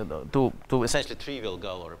representation, to essentially trivial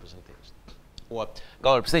Galois representation. Or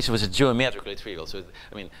Galois representation which is geometrically trivial. So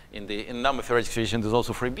I mean, in number theoretic situation there's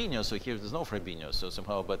also Frobenius. So here there's no Frobenius. So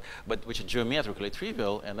somehow, but which is geometrically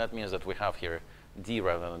trivial, and that means that we have here D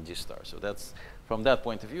rather than D star. So that's from that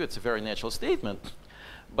point of view, it's a very natural statement.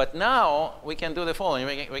 But now we can do the following.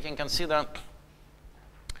 We can consider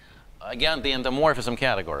again the endomorphism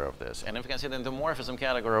category of this. And if we consider the endomorphism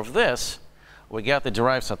category of this, we get the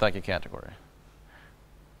derived Satake category,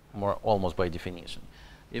 more almost by definition.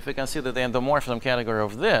 If we consider the endomorphism category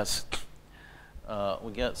of this,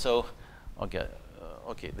 we get, so, okay,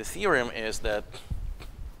 the theorem is that,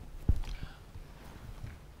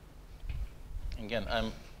 again,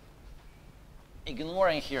 I'm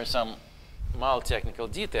ignoring here some mild technical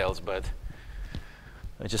details, but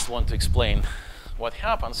I just want to explain what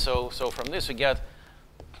happens. So from this we get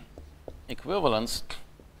equivalence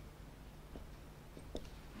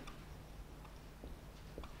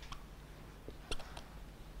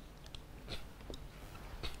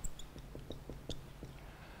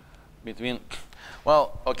between,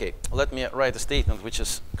 well, okay, let me write a statement which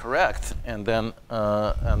is correct, and then,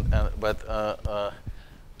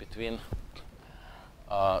 between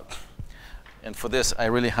And for this, I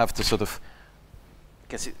really have to sort of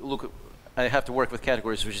look. I have to work with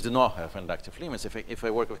categories which do not have inductive limits. If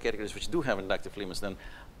I work with categories which do have inductive limits, then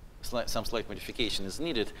some slight modification is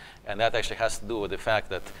needed. And that actually has to do with the fact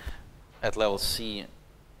that at level C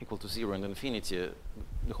equal to 0 and infinity,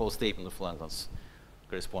 the whole statement of Langlands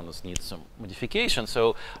correspondence needs some modification.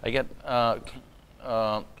 So I get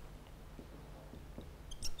an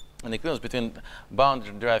equivalence between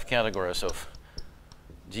boundary derived categories of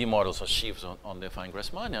G models of sheaves on the affine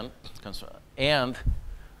Grassmannian, and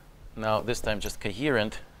now this time just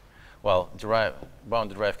coherent, well,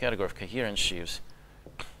 boundary derived category of coherent sheaves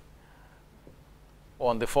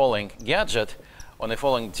on the following gadget, on the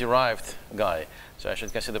following derived guy. So I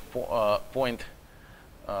should consider point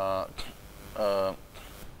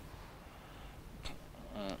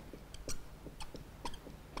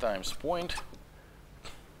times point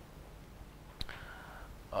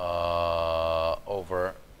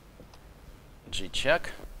over G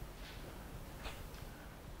check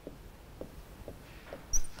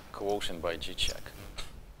quotient by G check.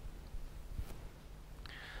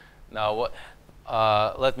 Now, what?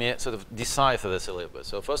 Let me sort of decipher this a little bit.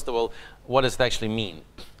 So first of all, what does it actually mean?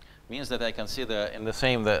 It means that I consider in the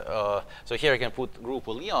same, so here I can put group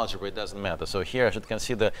or Lie algebra, it doesn't matter. So here I should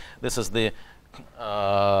consider, this is the,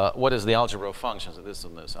 what is the algebra of functions? This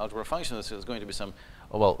and this. Algebra of functions is going to be some,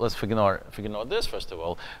 well, let's figure out this first of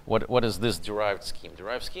all. What is this derived scheme?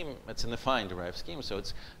 Derived scheme, it's an affine derived scheme, so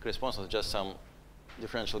it corresponds to just some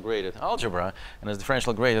differential graded algebra. And this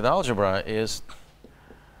differential graded algebra is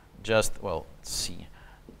just, well, C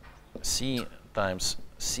times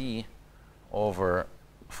C over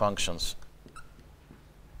functions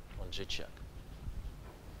on G check.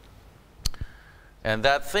 And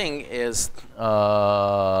that thing is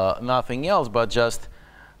nothing else but just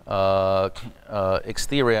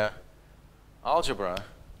exterior algebra.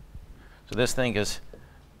 So this thing is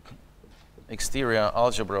exterior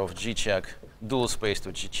algebra of G check, dual space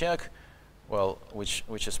to G check, well,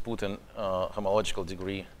 which is put in homological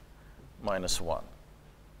degree -1.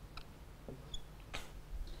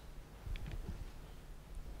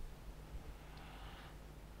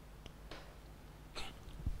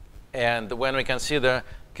 And when we consider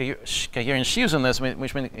coherent sheaves in this,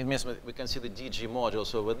 which means it means we consider DG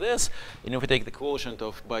modules over this, and if we take the quotient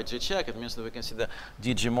of by G check, it means that we consider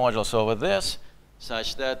DG modules over this,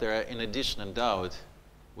 such that they are in addition endowed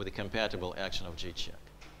with a compatible action of G check.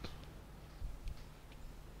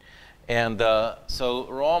 And so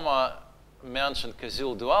Roma mentioned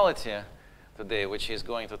Kazul duality today, which he's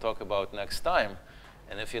going to talk about next time.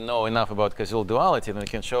 And if you know enough about Kazul duality, then you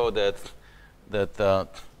can show that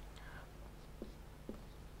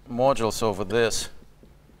modules over this,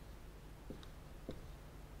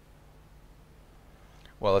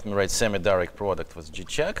 well, let me write semi-direct product with G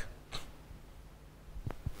check,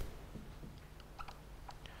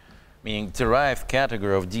 meaning derived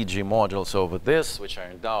category of DG modules over this, which are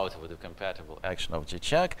endowed with a compatible action of G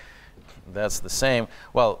check. That's the same,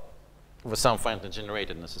 well, with some finitely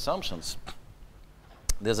generatedness assumptions.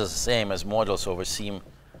 This is the same as modules over seam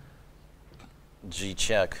G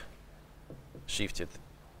check shifted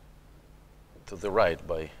to the right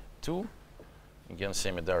by 2. Again,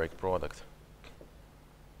 semi-direct product.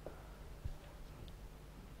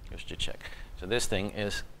 Here's G check. So this thing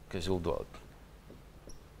is Kazul duality.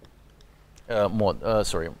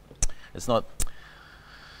 Sorry, it's not.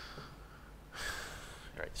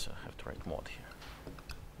 Right, so I have to write mod here.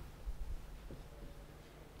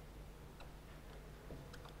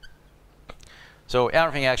 So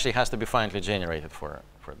everything actually has to be finitely generated for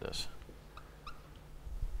this.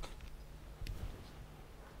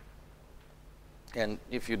 And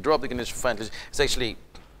if you drop the condition for finitely, it's actually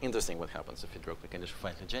interesting what happens if you drop the condition for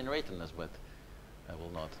finitely generatedness, but I will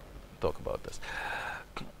not talk about this.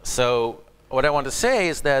 So what I want to say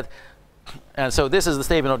is that, and so this is the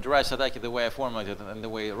statement of derived Sadaki the way I formulated it and the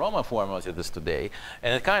way Roma formulated this today.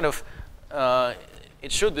 And it kind of,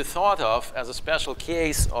 it should be thought of as a special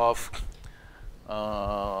case of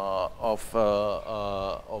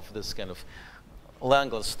this kind of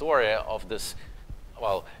Langlands story of this.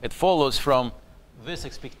 Well, it follows from this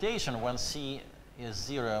expectation when C is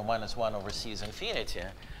 0 minus 1 over C is infinity.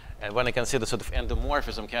 And when I consider sort of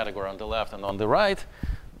endomorphism category on the left and on the right,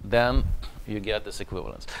 then you get this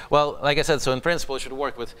equivalence. Well, like I said, so in principle, you should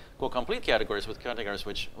work with co-complete categories, with categories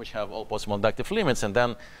which have all possible inductive limits, and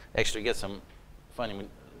then actually get some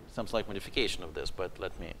slight modification of this. But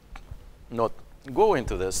let me not go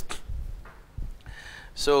into this.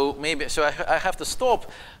 So maybe, so I have to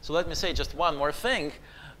stop. So let me say just one more thing.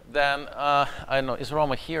 Then I don't know, is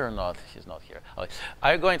Roma here or not? He's not here. Okay.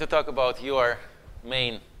 Are you going to talk about your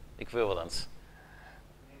main equivalence?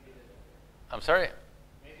 I'm sorry?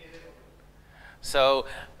 So,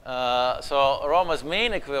 so Roma's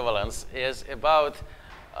main equivalence is about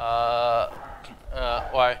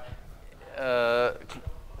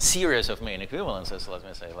series of main equivalences, let me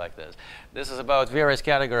say like this. This is about various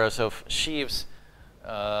categories of sheaves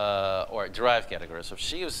or derived categories of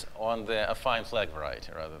sheaves on the affine flag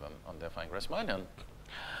variety rather than on the affine Grassmannian,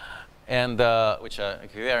 and which are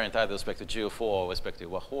equivariant either with respect to G of O or with respect to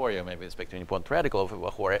Wahori, or maybe with respect to an important radical of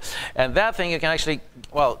Wahori. And that thing you can actually,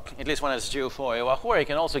 well, at least when it's G of O or Wahori, you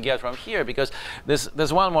can also get from here, because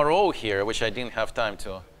there's one more O here, which I didn't have time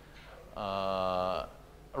to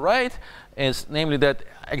write, is namely that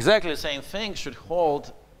exactly the same thing should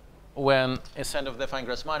hold when instead of the affine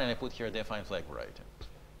Grassmannian, I put here the affine flag variety.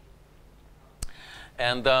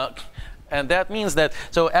 And that means that,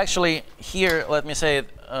 so actually here, let me say it,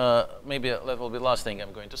 maybe that will be the last thing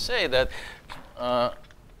I'm going to say, that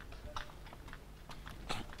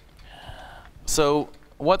so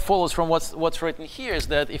what follows from what's written here is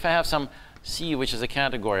that if I have some C, which is a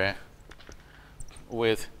category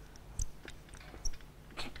with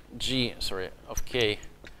G, of K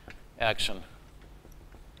action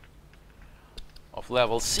of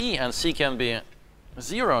level C, and C can be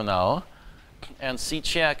 0 now, and C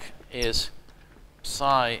check is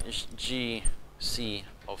psi G C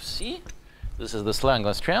of C. This is the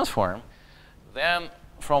Langlands transform. Then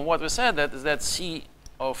from what we said, that is that C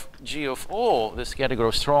of G of O, this category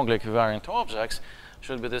of strongly equivariant objects,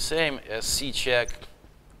 should be the same as C check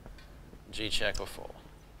G check of O.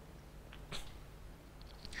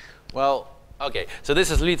 Well, okay, so this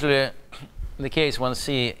is literally the case when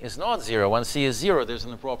C is not 0. When C is 0, there's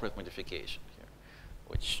an appropriate modification here,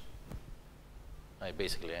 which I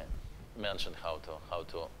basically mentioned how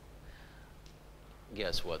to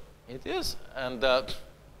guess what it is. And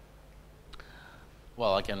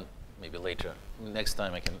well, I can maybe later, next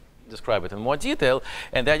time I can describe it in more detail.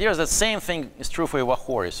 And the idea is that same thing is true for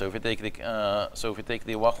Wahori. So if we take the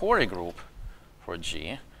Wahori group for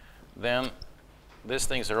G, then these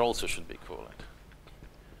things are also should be equivalent.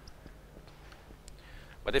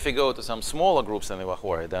 But if you go to some smaller groups than the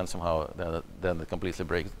Wahori, then somehow then it completely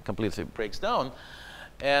breaks down.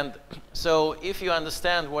 And so if you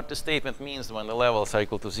understand what the statement means when the levels are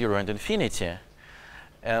equal to 0 and infinity,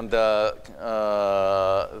 and then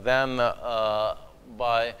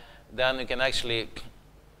you can actually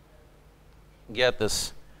get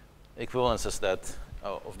this equivalences that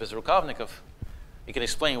of Bezrukavnikov. You can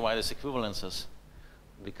explain why these equivalences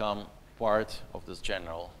become part of this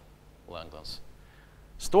general Langlands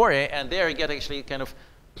story, and there you get actually kind of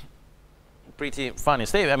pretty funny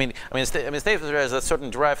statement. Statement is that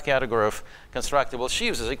certain derived category of constructible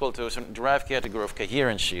sheaves is equal to a certain derived category of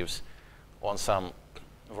coherent sheaves on some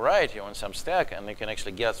variety, on some stack, and you can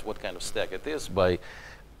actually guess what kind of stack it is by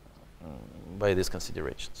these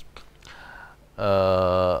considerations.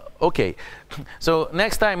 Okay, so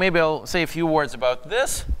next time maybe I'll say a few words about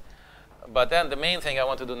this, but then the main thing I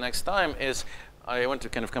want to do next time is I want to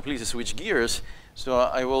kind of completely switch gears. So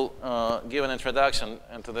I will give an introduction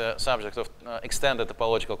into the subject of extended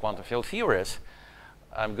topological quantum field theories.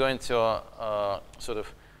 I'm going to sort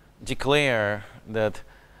of declare that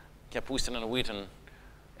Kapustin and Witten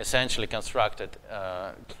essentially constructed,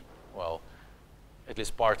 well, at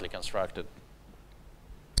least partly constructed,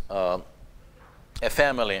 a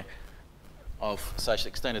family of such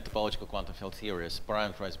extended topological quantum field theories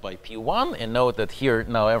parameterized by P1, and note that here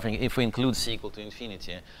now everything, if we include C equal to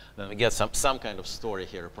infinity, then we get some kind of story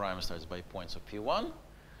here parameterized by points of P1.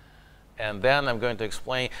 And then I'm going to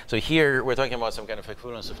explain, so here we're talking about some kind of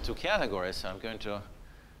equivalence of two categories, so I'm going to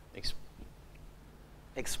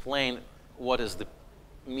explain what is the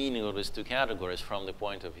meaning of these two categories from the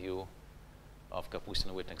point of view of Kapustin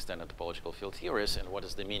and Witten extended topological field theories, and what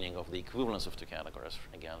is the meaning of the equivalence of two categories,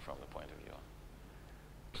 again, from the point of view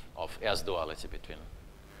of S-duality between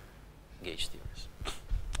gauge theories.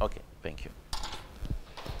 Okay, thank you.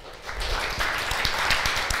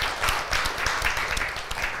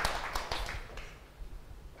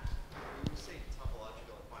 When you say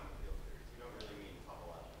topological and quantum field theories, you don't really mean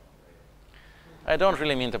topological, right? I don't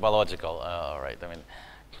really mean topological, right? I mean,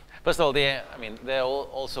 first of all, they're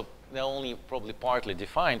only probably partly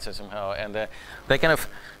defined so somehow, and they're kind of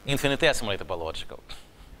infinitesimally topological.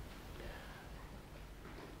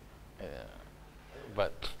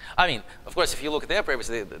 But I mean, of course, if you look at their papers,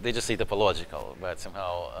 they just say topological, but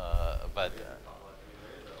somehow,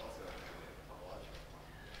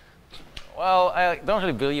 well, I don't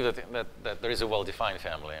really believe that there is a well-defined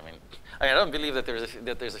family. I mean, I don't believe that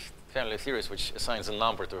there's a family of theories which assigns a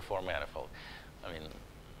number to a four manifold. I mean,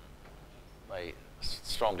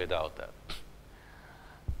 strongly doubt that.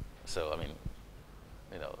 So I mean,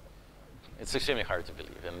 you know, it's extremely hard to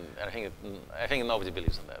believe, and I think nobody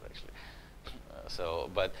believes in that actually. So,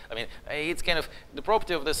 but I mean, it's kind of the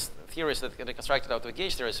property of this theories that get constructed out of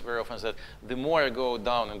gauge theories very often is that the more you go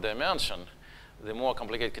down in dimension, the more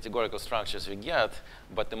complicated categorical structures you get,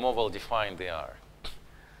 but the more well defined they are.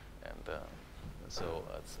 And so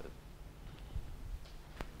that's it.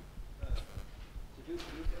 Do you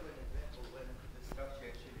have an example when the structure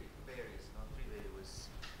actually varies, not really with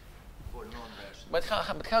for non-rational? But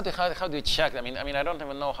how do you check? I mean, I don't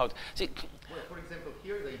even know how to see. Well, for example,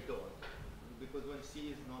 here they don't, because when C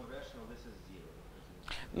is non-rational, this is 0.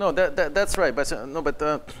 No, that's right. But no, but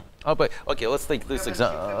okay. Let's take this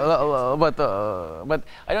example. But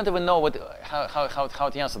I don't even know how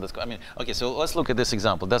to answer this. I mean, okay. So let's look at this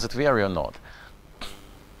example. Does it vary or not?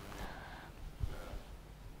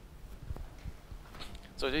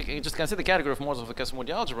 So you can just consider the category of models of the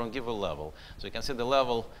Cosmology algebra and give a level. So you consider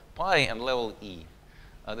level pi and level e.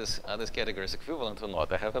 Are these categories equivalent or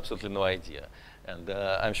not? I have absolutely no idea. And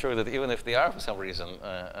I'm sure that even if they are for some reason,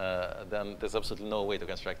 then there's absolutely no way to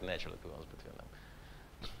construct natural equivalence between them.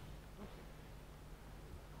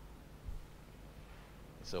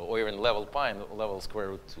 So, or even level pi and level square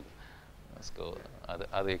root 2. Let's go,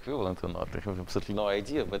 are they equivalent or not? I have absolutely no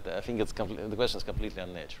idea, but I think it's the question is completely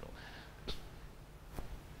unnatural.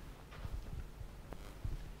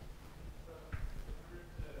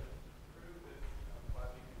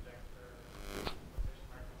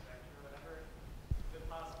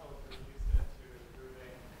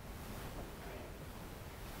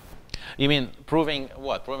 You mean proving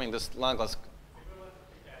what? Proving this Langlands?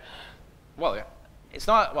 Well, it's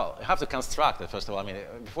not. Well, you have to construct it first of all. I mean,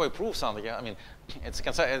 before you prove something, I mean, it's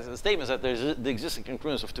a statement that there's the existing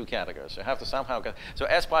congruence of two categories. You have to somehow. So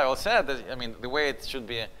as Pavel said, that, I mean, the way it should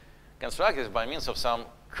be constructed is by means of some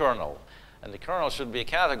kernel, and the kernel should be a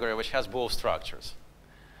category which has both structures.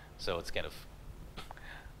 So it's kind of.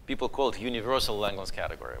 People call it universal Langlands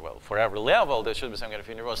category. Well, for every level, there should be some kind of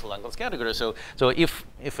universal Langlands category. So if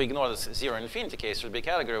we ignore this zero infinity case, it should be a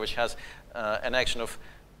category which has an action of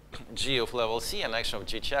g of level c and action of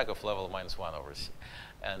g check of level -1 over c.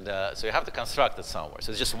 And so you have to construct it somewhere.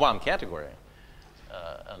 So it's just one category.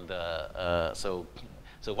 So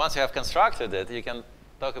once you have constructed it, you can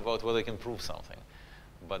talk about whether you can prove something.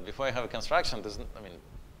 But before you have a construction, I mean,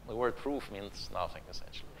 the word proof means nothing,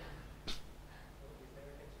 essentially.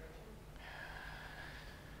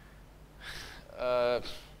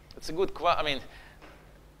 It's a good question. I mean,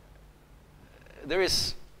 there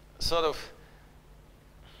is sort of,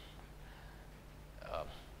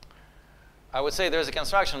 I would say there's a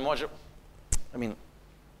construction module. I mean,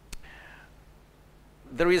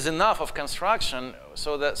 there is enough of construction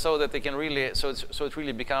so that they can really, so it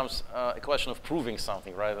really becomes a question of proving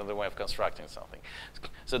something rather than the way of constructing something.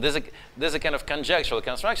 So there's a kind of conjectural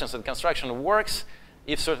construction. So the construction works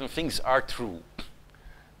if certain things are true.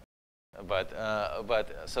 But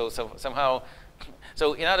somehow,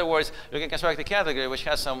 so in other words, you can construct a category which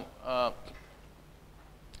has some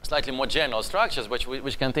slightly more general structures,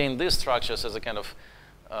 which contain these structures as a kind of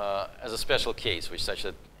as a special case, which such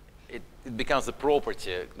that it becomes the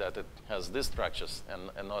property that it has these structures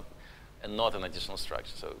and not an additional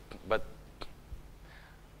structure. So, but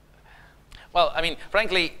well, I mean,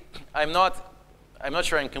 frankly, I'm not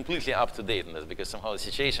sure I'm completely up to date on this, because somehow the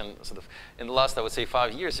situation sort of in the last, I would say,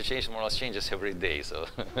 5 years, the situation more or less changes every day. So,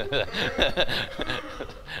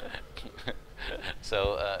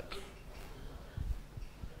 so.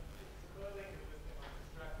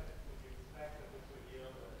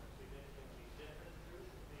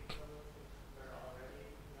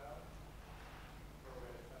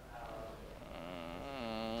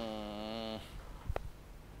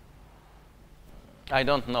 I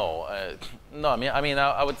don't know. No, I mean,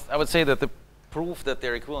 I would say that the proof that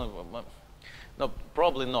they're equivalent. No,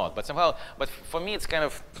 probably not. But somehow, but for me, it's kind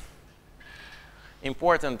of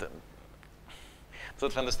important to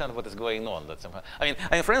understand what is going on. That somehow, I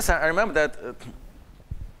mean, for instance, I remember that.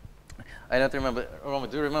 I don't remember. Roman,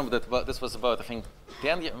 do you remember that this was about, I think,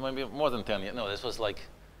 10 years, maybe more than 10 years? No, this was like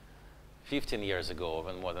 15 years ago,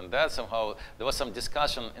 even more than that. Somehow, there was some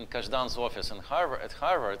discussion in Kashdan's office at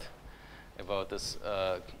Harvard. About this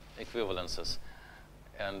equivalences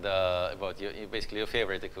and about basically your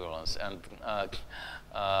favorite equivalence, and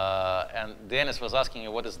Dennis was asking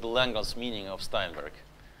you what is the Langlands meaning of Steinberg,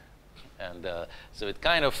 and so it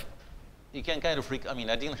kind of, you can kind of, I mean,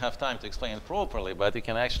 I didn't have time to explain it properly, but you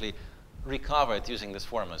can actually recover it using this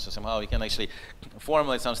formula. So somehow we can actually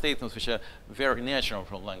formulate some statements which are very natural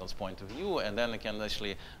from Langlands' point of view, and then we can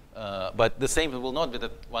actually, but the statement will not be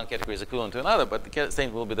that one category is equivalent to another, but the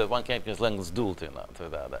statement will be that one category is Langlands dual to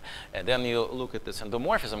the other. And then you look at this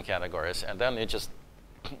endomorphism categories, and then you just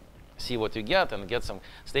see what you get and get some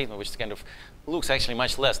statement which kind of looks actually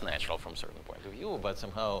much less natural from a certain point of view, but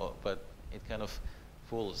somehow, but it kind of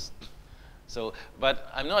fools. So, but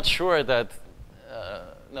I'm not sure that,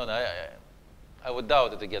 no, I would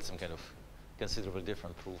doubt that you get some kind of considerably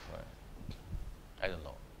different proof. I don't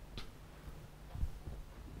know.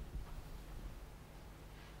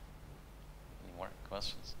 Any more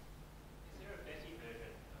questions? Is there a Betty version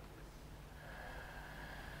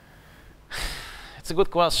of It's a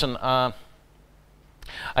good question. I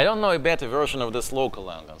don't know a better version of this local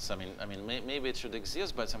Langlands. I mean, maybe it should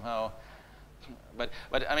exist, but somehow, but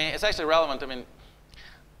I mean, it's actually relevant. I mean,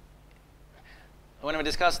 when we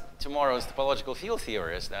discuss tomorrow's topological field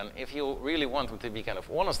theories, then if you really want them to be kind of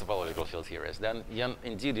honest topological field theories, then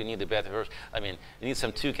indeed you need a better version. I mean, you need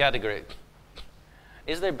some two category.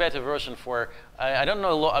 Is there a better version for? I don't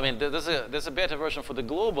know. I mean, there's a better version for the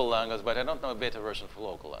global Langlands, but I don't know a better version for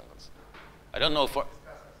local Langlands. I don't know for.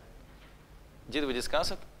 Did we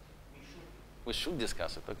discuss it? We should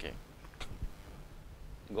discuss it. Okay.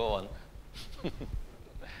 Go on.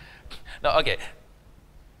 No, okay.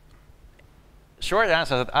 Short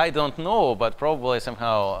answer that I don't know, but probably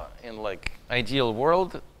somehow in like ideal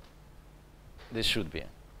world, this should be.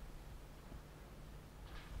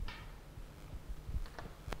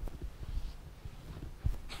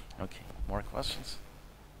 Okay. More questions?